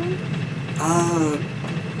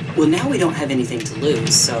 Well now we don't have anything to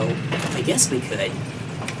lose, so I guess we could.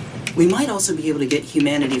 We might also be able to get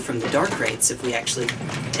humanity from the dark rates if we actually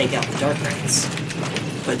take out the dark rates.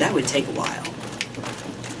 But that would take a while.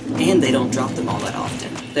 And they don't drop them all that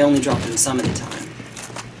often. They only drop them some at a time.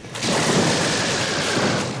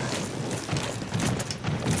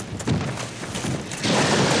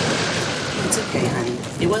 It's okay, honey.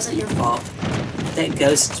 It wasn't your fault. That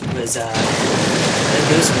ghost was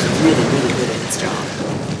really, really good at its job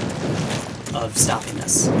of stopping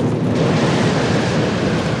us.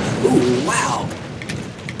 Ooh, wow!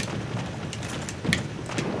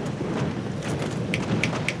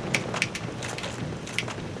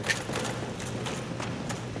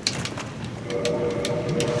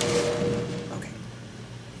 Okay.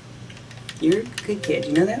 You're a good kid,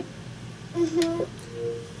 you know that? Mm-hmm.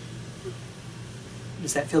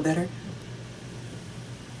 Does that feel better?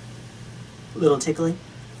 A little tickly?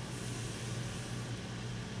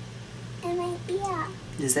 It might be up.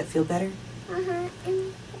 Does that feel better? Uh-huh.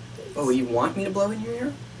 Oh, you want me to blow in your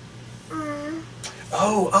ear?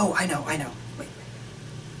 Oh, I know. Wait.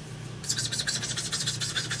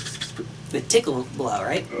 The tickle blow,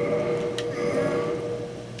 right?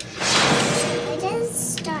 It does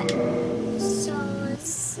start so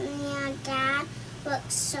yeah, that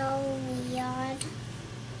looks so weird.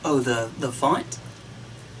 Oh, the font?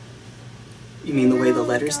 You mean the way the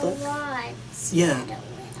letters look? Words, Yeah. the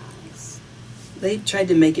letters. They tried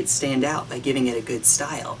to make it stand out by giving it a good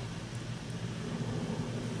style.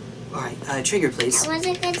 Alright, trigger please. That was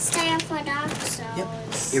a good style for Dark Souls. Yep.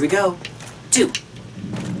 Here we go. 2. 1,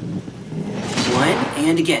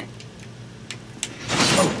 and again.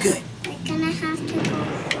 Oh, good. We're gonna have to go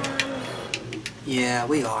farming. Yeah,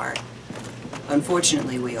 we are.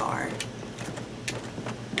 Unfortunately, we are.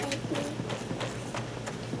 Like we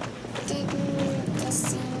did the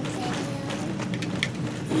same video.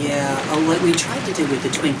 Yeah, what we tried to do with the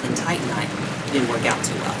Twinkling Titanite didn't work out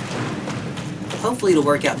too well. Hopefully it'll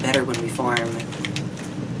work out better when we farm,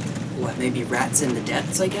 what, maybe rats in the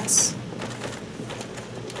depths, I guess?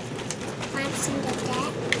 Rats in the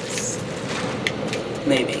depths?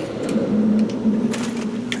 Maybe.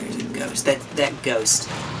 There's a ghost. That ghost.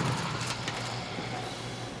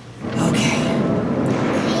 Okay.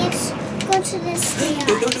 Let's go to the stairs.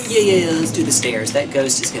 No, yeah, let's do the stairs. That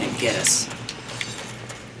ghost is gonna get us.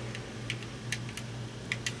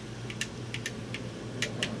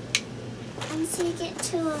 Once you get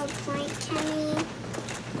to a point, can we?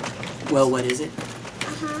 Well, what is it?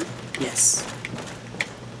 Uh-huh. Yes.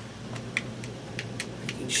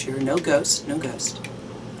 Making sure. No ghost. No ghost.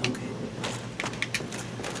 Okay.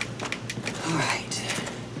 Alright.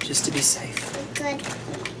 Just to be safe. A good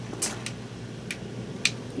point.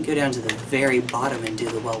 Go down to the very bottom and do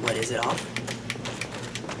the, well, what is it off?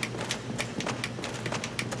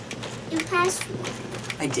 You passed one.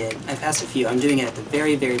 I did. I passed a few. I'm doing it at the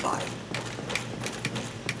very, very bottom.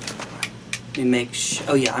 Let me make sure.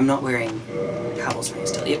 Oh yeah, I'm not wearing Havel's ring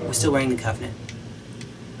still. Yep, we're still wearing the Covenant.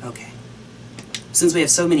 Okay. Since we have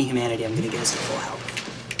so many humanity, I'm going to get us to full health.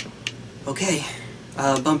 Okay.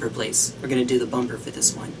 Bumper, please. We're going to do the bumper for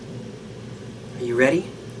this one. Are you ready?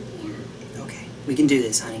 Yeah. Okay. We can do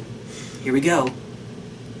this, honey. Here we go.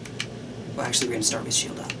 Well, actually, we're going to start with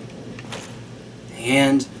shield up.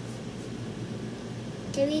 And...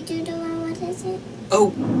 Did we do the one? What is it?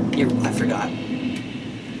 oh! I forgot.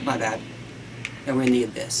 My bad. And we're in the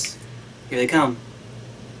abyss. Here they come.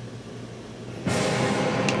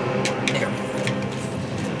 There we go.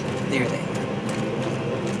 There they are.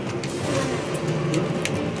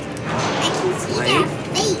 I can see Right. their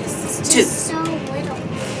face. It's Two. just so little. Is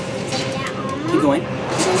it that armor? Keep going.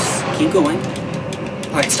 Just Keep going.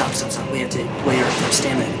 Alright, stop. We have to wait for our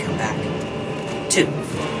stamina to come back. 2.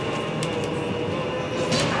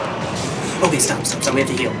 Okay, stop. We have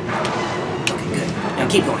to heal. Okay, good. Now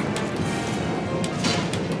keep going.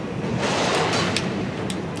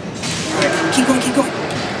 Alright, keep going.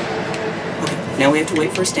 Okay, now we have to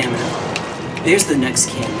wait for stamina. There's the next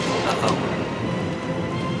king. Uh-oh.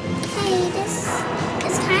 Hey, this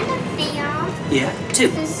is kind of fair. Yeah, 2.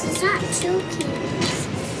 This is not 2 kings.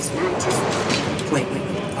 It's not just 1. Wait.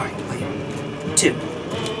 Alright, wait. 2.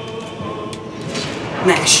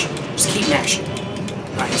 Mash. Just keep mashing.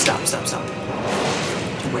 Alright, stop.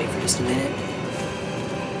 Wait for just a minute.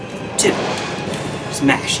 2. Just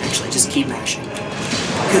mash, actually. Just keep mashing.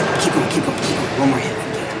 Good. Keep going. One more hit if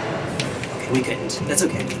we can. Okay, we couldn't. That's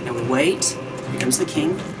okay. Now we wait. Here comes the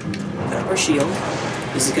king. Put up our shield.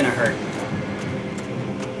 This is gonna hurt.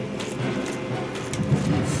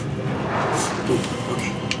 Ooh,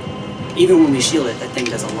 okay. Even when we shield it, that thing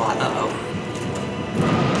does a lot. Uh-oh.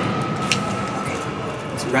 Okay.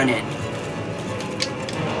 Let's run in.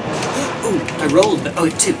 Ooh, I rolled, but... Oh,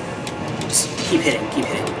 2. Just keep hitting. Alright.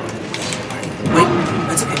 Wait,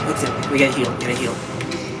 that's okay. We gotta heal.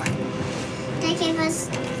 Alright. They gave us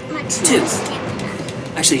much 2. more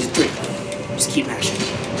stamina. Actually, 3. Just keep mashing.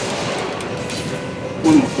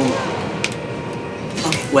 One more.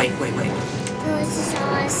 Okay, wait. This is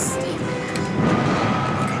all our stamina.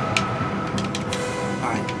 Okay.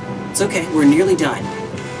 Alright. It's okay. We're nearly done.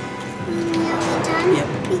 Nearly done? Yep.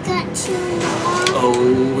 We got 2 more.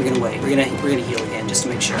 Oh, we're gonna wait. We're gonna heal again, just to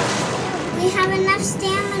make sure. We have enough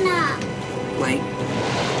stamina. Wait.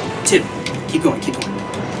 2. Keep going. Okay,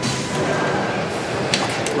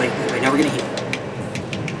 wait. Now we're gonna heal.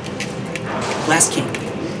 Last king.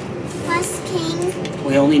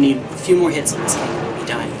 We only need a few more hits on this king and we'll be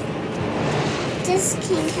done. This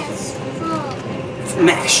king has full.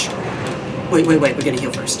 Mash. Wait. We're gonna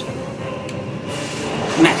heal first.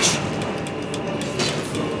 Mash.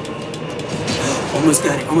 Almost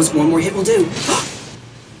got it. Almost one more hit will do.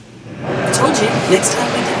 I told you, next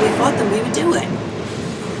time we fought them, we would do it.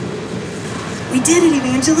 We did it,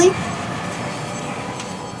 Evangeline.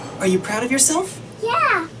 Are you proud of yourself?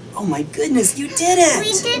 Yeah. Oh my goodness, you did it.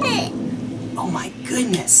 We did it. Oh my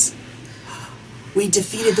goodness. We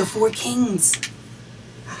defeated the 4 kings.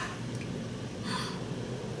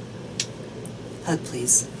 Hug,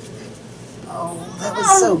 please. Oh, that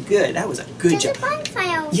was so good. That was a good job. There's a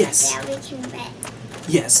bonfire over Yes. there we can lit.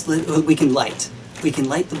 Yes, we can light. We can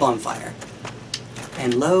light the bonfire.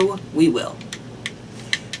 And lo, we will.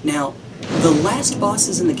 Now, the last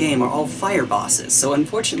bosses in the game are all fire bosses, so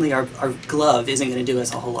unfortunately our glove isn't going to do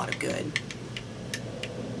us a whole lot of good.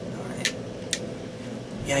 Alright.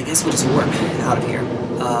 Yeah, I guess we'll just warp out of here.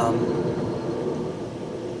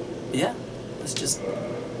 Yeah, let's just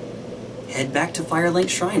head back to Firelink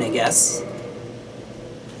Shrine, I guess.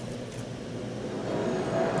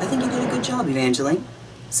 I think you did a good job, Evangeline.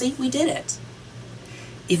 See, we did it.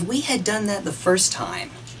 If we had done that the first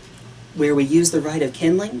time, where we used the rite of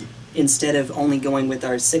kindling, instead of only going with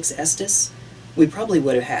our 6 Estus, we probably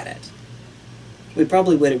would have had it. We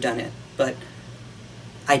probably would have done it, but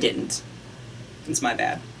I didn't. It's my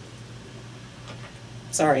bad.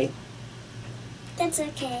 Sorry. That's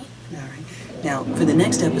okay. Alright. Now, for the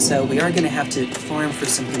next episode, we are going to have to farm for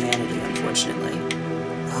some humanity, unfortunately.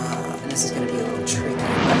 And this is going to be a little tricky, but I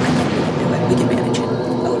think we can do it. We can manage it.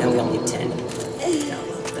 Oh, now we only have 10. No,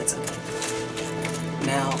 well, that's okay.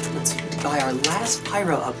 Now, let's buy our last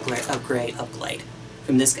pyro upgrade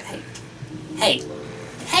from this guy. Hey,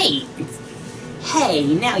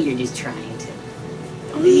 now you're just trying to.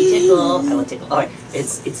 Let me tickle. I will tickle. Alright,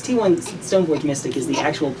 it's T1 Stoneforge Mystic is the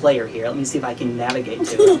actual player here. Let me see if I can navigate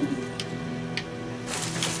to him.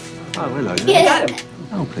 Oh, hello. I got him.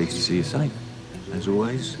 Oh, pleased to see you safe. As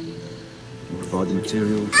always, you provide the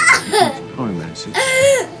materials, pyromancy.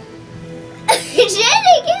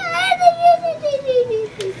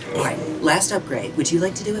 Alright, last upgrade. Would you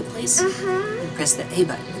like to do it, please? Press the A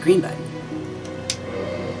button, the green button.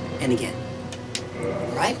 And again.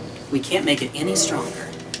 Alright? We can't make it any stronger.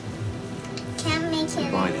 Can't make it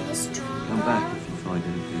Fine. any stronger. Come back if you find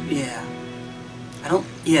anything. Yeah.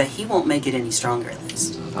 Yeah, he won't make it any stronger, at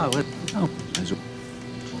least. Oh, as always.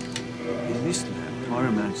 In this land,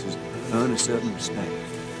 pyromancers earn a certain respect.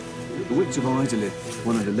 The Witch of Izalith,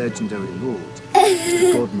 one of the legendary lords, is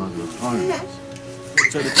the godmother of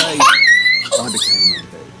pyromancy. So the day I became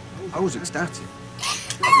undead, I was ecstatic. I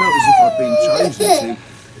felt as if I'd been chosen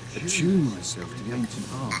to attune myself to the ancient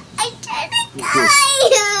art. I didn't Of course,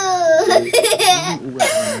 it wasn't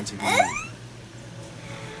always romantic anymore.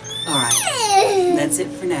 Alright, that's it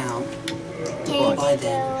for now. Bye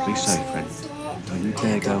then. Be safe, friend. Don't you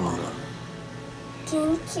dare go on.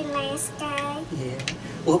 Thank you, nice guy. Yeah.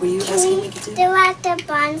 What were you Can asking we we could do? do at the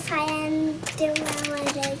bonfire and do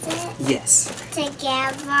what is it? Yes,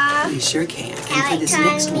 Together. we sure can. And Can for I this turn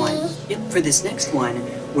next one, me? yep, for this next one,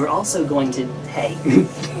 we're also going to, hey,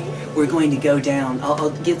 we're going to go down.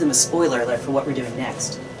 I'll give them a spoiler alert for what we're doing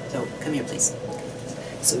next. So come here, please.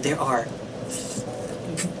 So there are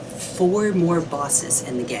 4 more bosses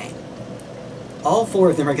in the game. All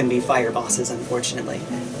 4 of them are going to be fire bosses, unfortunately,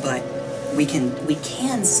 but we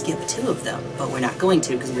can skip 2 of them, but we're not going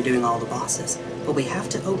to because we're doing all the bosses. But we have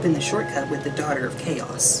to open the shortcut with the Daughter of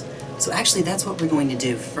Chaos. So actually, that's what we're going to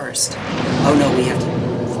do first. Oh no, we have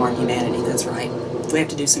to farm humanity. That's right. We have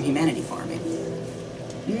to do some humanity farming.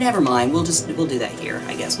 Never mind. We'll do that here.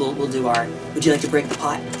 I guess we'll do our. Would you like to break the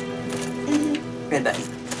pot? Red button.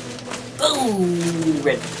 Boom!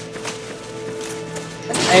 Red.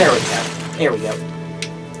 There we go. There we go.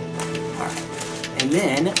 All right, and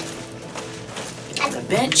then at the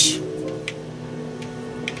bench.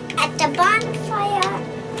 At the bonfire.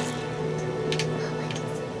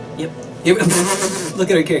 Yep. Look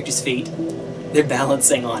at our character's feet. They're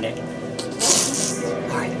balancing on it.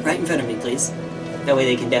 Alright, right in front of me, please. That way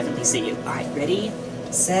they can definitely see you. Alright, ready,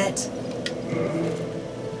 set.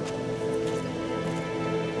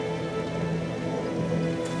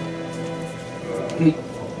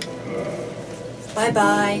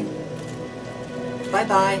 Bye-bye.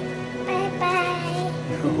 Bye-bye. Bye-bye.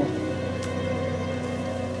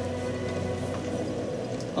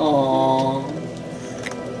 Aww.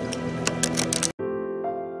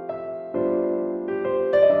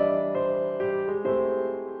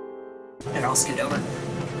 And I'll scoot over.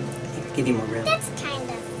 Give you more room. That's kind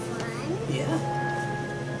of fun. Yeah.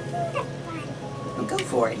 That's fun. Well, go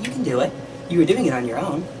for it. You can do it. You were doing it on your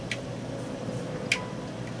own.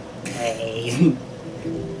 Hey.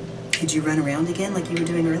 Could you run around again like you were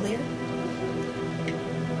doing earlier?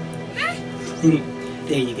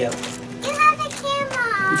 There you go. You have a camera.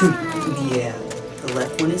 Yeah. The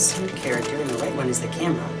left one is your character and the right one is the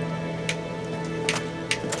camera.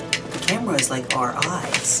 The camera is like our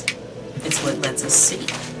eyes. It's what lets us see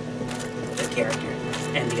the character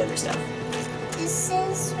and the other stuff. This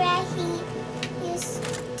is where he used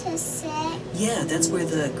to sit. Yeah, that's where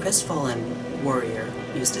the crestfallen warrior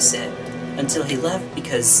used to sit until he left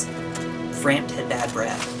because Frampt had bad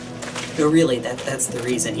breath. No, really, that's the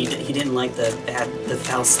reason. He didn't like the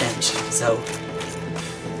foul stench, so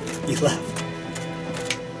he left.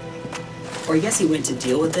 Or I guess he went to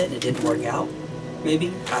deal with it and it didn't work out.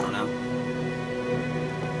 Maybe? I don't know.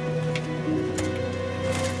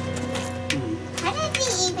 How did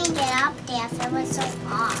he even get up there if it was so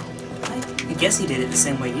hard? I guess he did it the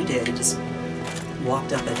same way you did. He just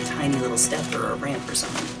walked up a tiny little step or a ramp or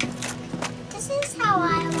something. This is how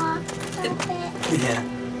I walked up it. Yeah,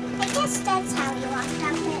 I guess that's how he walked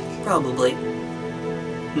up it. probably.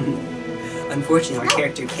 Unfortunately, our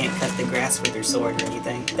character can't cut the grass with her sword or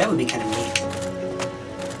anything. That would be kind of neat.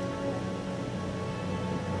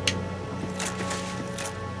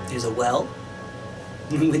 There's a well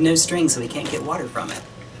with no string, so we can't get water from it.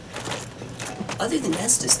 Other than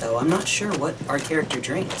Estes, though, I'm not sure what our character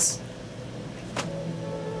drinks.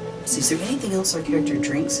 So is there anything else our character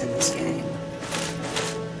drinks in this game?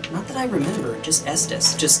 Not that I remember, just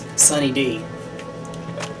Estes, just Sunny D.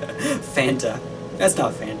 Fanta. That's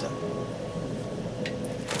not Fanta.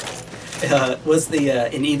 Was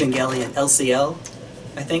the, in Evangelion, LCL,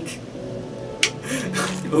 I think?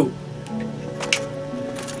 Ooh.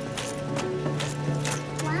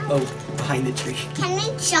 Wow. Oh, behind the tree. Can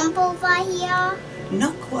we jump over here?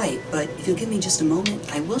 Not quite, but if you'll give me just a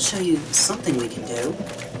moment, I will show you something we can do.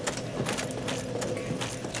 Okay.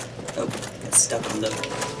 Oh, got stuck on the...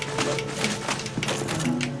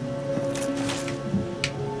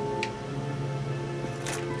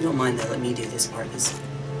 You don't mind that, let me do this part, this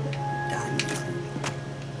diamond.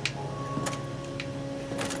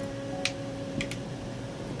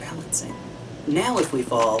 Balancing. Now if we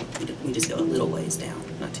fall, we just go a little ways down,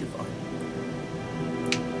 not too far.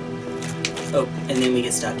 Oh, and then we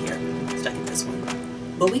get stuck here. Stuck in this one.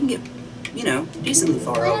 But we can get, you know, decently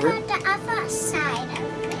far What over. about the other side of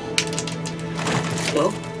it?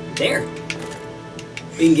 Well, there.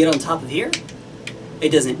 We can get on top of here. It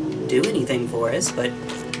doesn't do anything for us, but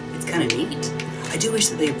it's kind of neat. I do wish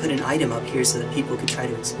that they had put an item up here so that people could try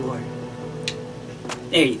to explore.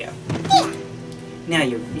 There you go. Yeah. Now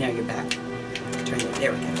you're back. Turn it.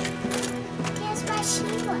 There we go. Guess where she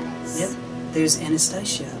was. Yep. There's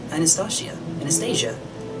Anastasia.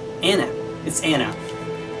 Anna. It's Anna.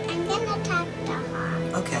 I'm gonna talk to her.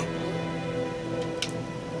 Okay.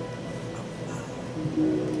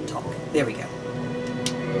 Talk. There we go.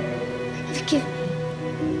 Forgive me.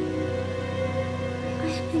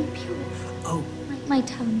 Oh, My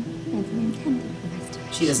tongue never intended for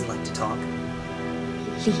restoration. she doesn't like to talk.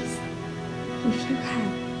 Please, if you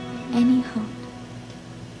have any heart,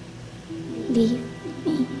 leave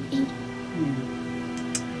me be.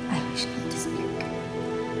 I wish not to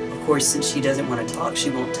speak. Of course, since she doesn't want to talk,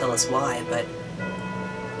 she won't tell us why, but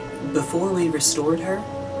before we restored her,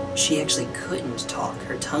 she actually couldn't talk.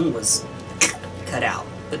 Her tongue was cut out.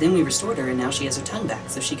 But then we restored her, and now she has her tongue back,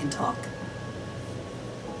 so she can talk.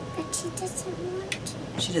 But she doesn't want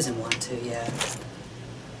to. She doesn't want to, yeah.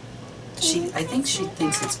 I think she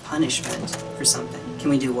thinks it's punishment for something. Can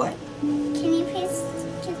we do what? Can you please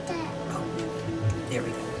get that? Oh, there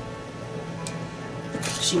we go.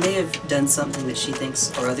 She may have done something that she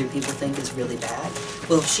thinks or other people think is really bad.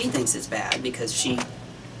 Well, she thinks it's bad because she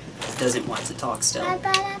doesn't want to talk still. How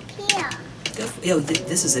about up here?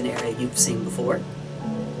 This is an area you've seen before.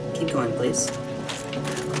 Keep going, please.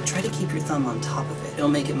 Try to keep your thumb on top of it. It'll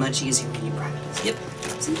make it much easier when you practice. Yep.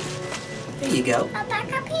 See? There you go. Oh,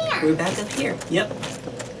 back up here. We're back up here. Yep.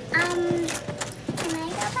 Can I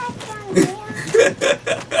go back down there?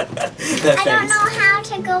 I don't know how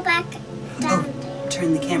to go back down there.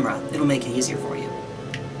 Turn the camera. It'll make it easier for you.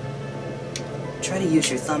 Try to use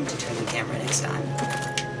your thumb to turn the camera next time.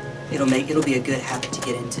 It'll be a good habit to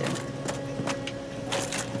get into.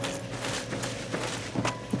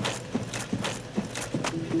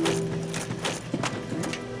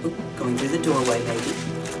 Oop, going through the doorway, maybe.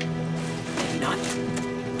 Maybe not.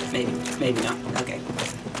 Maybe not. Okay.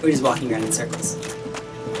 We're just walking around in circles. Go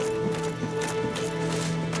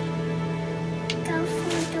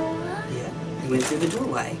through the door. Yeah, you went through the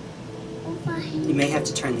doorway. Why? You may have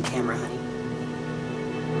to turn the camera, honey.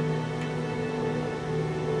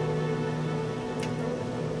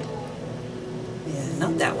 Yeah,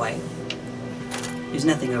 not that way. There's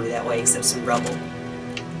nothing over that way except some rubble.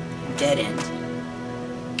 Dead end.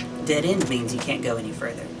 Dead end means you can't go any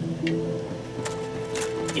further.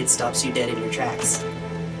 It stops you dead in your tracks.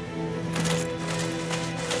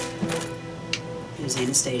 Here's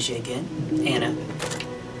Anastasia again. Anna,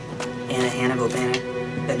 Hannah,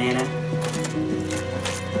 Banana.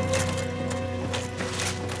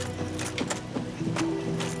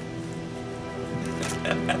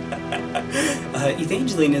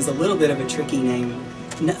 Evangeline is a little bit of a tricky name.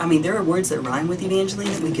 No, I mean, there are words that rhyme with Evangeline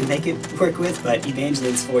that we can make it work with, but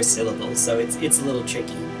Evangeline's 4 syllables, so it's a little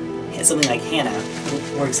tricky. Something like Hannah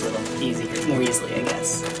works a little more easily, I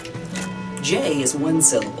guess. J is 1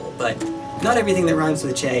 syllable, but not everything that rhymes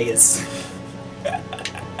with J is...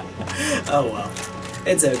 Oh well.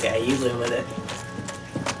 It's okay, you live with it.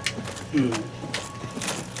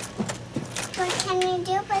 What can you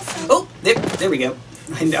do with it? Oh, there we go.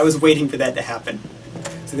 I was waiting for that to happen.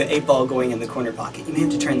 So the 8-ball going in the corner pocket. You may have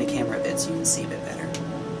to turn the camera a bit so you can see a bit better.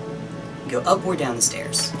 Go up or down the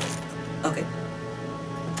stairs. Okay.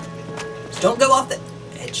 Just don't go off the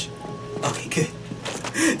edge. Okay, good.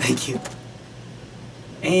 Thank you.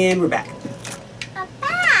 And we're back.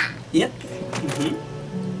 Papa! Yep.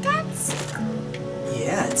 That's cool.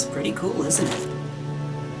 Yeah, it's pretty cool, isn't it?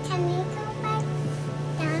 Can we go back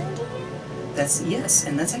down there? Yes,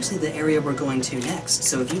 and that's actually the area we're going to next.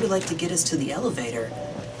 So if you would like to get us to the elevator,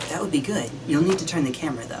 that would be good. You'll need to turn the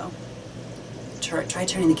camera, though. Try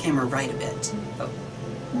turning the camera right a bit. Oh.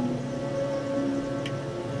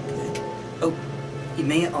 Good. Oh, you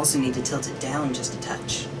may also need to tilt it down just a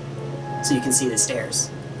touch, so you can see the stairs.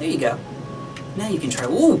 There you go. Now you can try.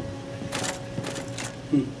 Ooh!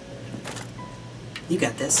 You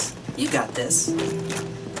got this. You got this.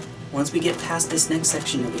 Once we get past this next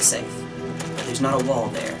section, you'll be safe. There's not a wall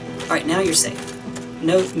there. Alright, now you're safe.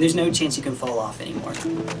 No, there's no chance you can fall off anymore.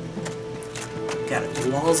 Got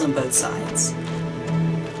it. Walls on both sides.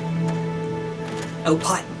 Oh,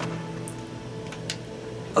 pot!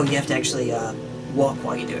 Oh, you have to actually walk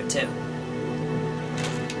while you do it, too.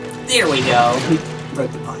 There we go!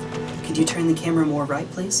 Broke the pot. Could you turn the camera more right,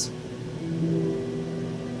 please?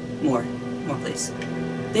 More, please.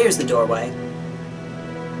 There's the doorway.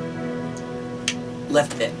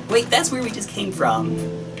 Left a bit. Wait, that's where we just came from.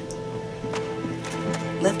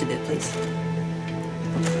 Left a bit, please.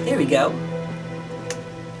 There we go.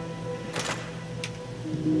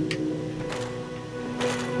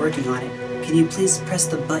 Working on it. Can you please press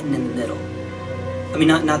the button in the middle? I mean,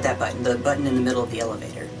 not that button, the button in the middle of the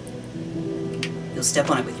elevator. You'll step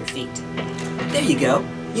on it with your feet. There you go.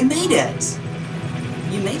 You made it!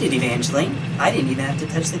 You made it, Evangeline. I didn't even have to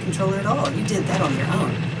touch the controller at all. You did that on your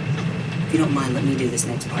own. If you don't mind, let me do this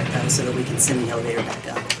next part, though, so that we can send the elevator back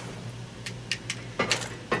up.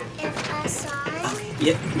 If I saw it? Okay.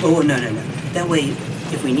 Yep. Oh, no. That way,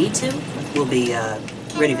 if we need to, we'll be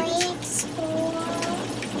ready for this. Can we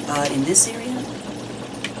explore? In this area?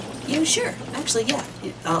 You know, sure. Actually, yeah.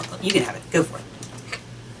 You can have it. Go for it.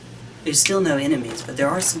 There's still no enemies, but there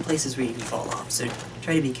are some places where you can fall off, so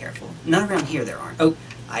try to be careful. Not around here there aren't. Oh,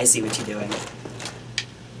 I see what you're doing.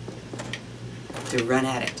 To run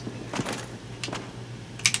at it.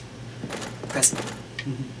 Press it.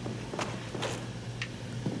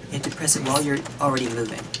 You have to press it while you're already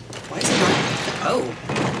moving. Why is it not? Oh,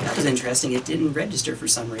 that was interesting. It didn't register for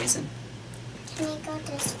some reason. Can we go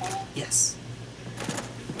this way? Yes.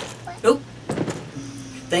 What? Oh!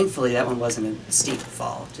 Thankfully, that one wasn't a steep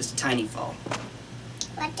fall, just a tiny fall.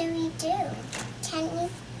 What do we do? Can we?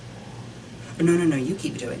 Oh, no, you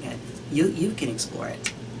keep doing it. You can explore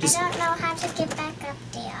it. Just, I don't know how to get back up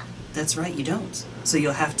there. that's right, you don't. So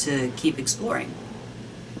you'll have to keep exploring.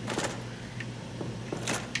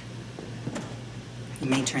 You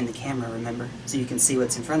may turn the camera, remember, so you can see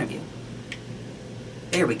what's in front of you.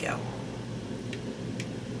 There we go.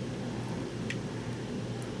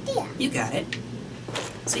 There. You got it.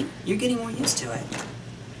 See, you're getting more used to it.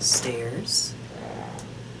 Stairs.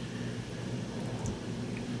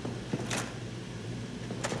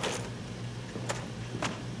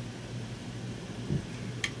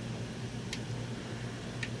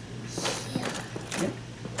 Yep.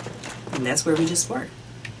 And that's where we just were.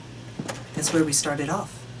 That's where we started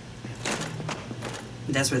off.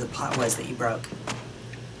 And that's where the pot was that you broke.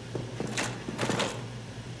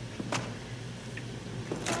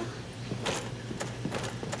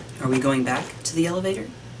 Are we going back to the elevator?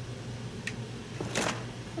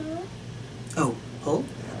 Oh, pull?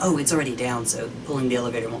 Oh, it's already down, so pulling the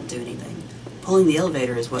elevator won't do anything. Pulling the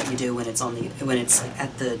elevator is what you do when it's like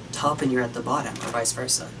at the top and you're at the bottom, or vice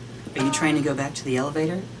versa. Are you trying to go back to the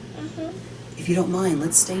elevator? If you don't mind,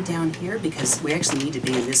 let's stay down here because we actually need to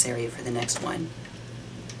be in this area for the next one.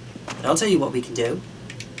 But I'll tell you what we can do.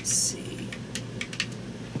 Let's see.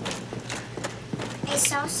 I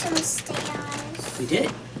saw some stairs. We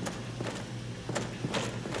did.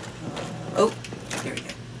 Oh, there we go.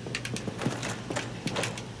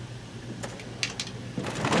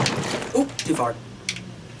 Oh, too far.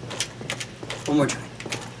 One more try.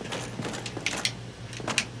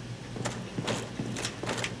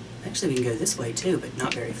 Actually, we can go this way too, but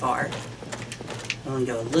not very far. We'll only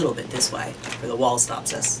go a little bit this way, where the wall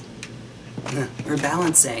stops us. We're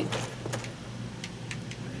balancing.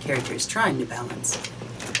 Character is trying to balance.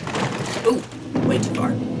 Oh, way too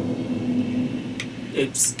far.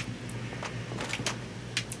 Oops.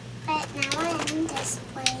 But now we're in this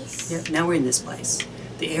place. Yep, now we're in this place.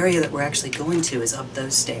 The area that we're actually going to is up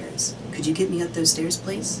those stairs. Could you get me up those stairs,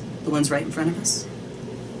 please? The ones right in front of us?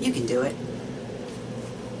 You can do it.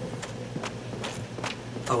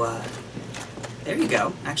 Oh, there you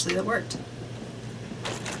go. Actually, that worked.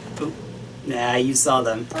 Oh, nah, you saw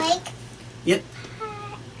them. Like, Yep.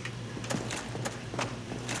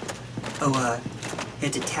 Oh, you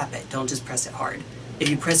have to tap it. Don't just press it hard. If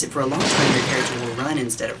you press it for a long time, your character will run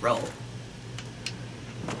instead of roll.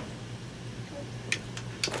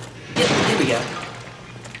 Yep, here we go.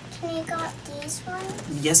 can we go up these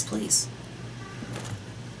ones? Yes, please.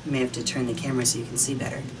 You may have to turn the camera so you can see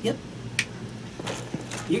better. Yep.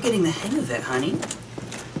 You're getting the hang of it, honey.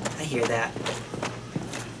 I hear that.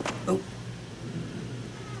 Oh.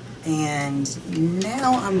 And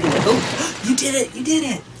now I'm gonna... Oh! You did it! You did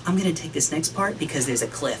it! I'm gonna take this next part because there's a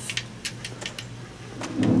cliff.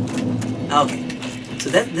 Okay. So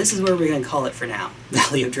this is where we're gonna call it for now.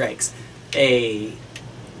 Valley of Drakes. Can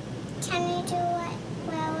we do it?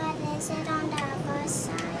 Well, what is it on the other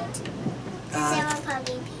side? There will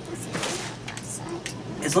probably be easier on the other side.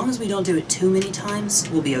 As long as we don't do it too many times,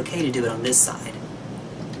 we'll be okay to do it on this side.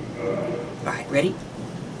 Alright, ready?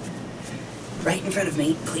 Right in front of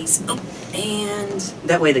me, please. Oh, and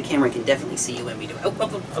that way the camera can definitely see you when we do it.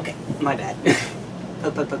 Oh, okay, my bad.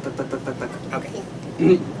 Okay.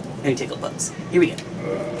 Let me tickle bugs. Here we go.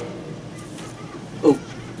 Oh.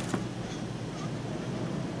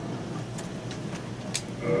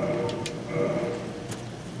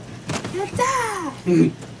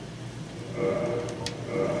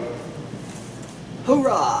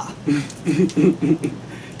 Hurrah!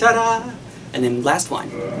 Ta-da! And then last one.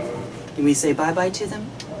 Can we say bye-bye to them?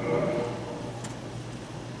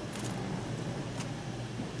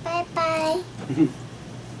 Bye-bye.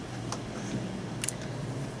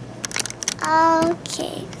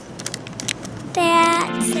 Okay.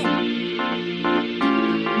 That's it.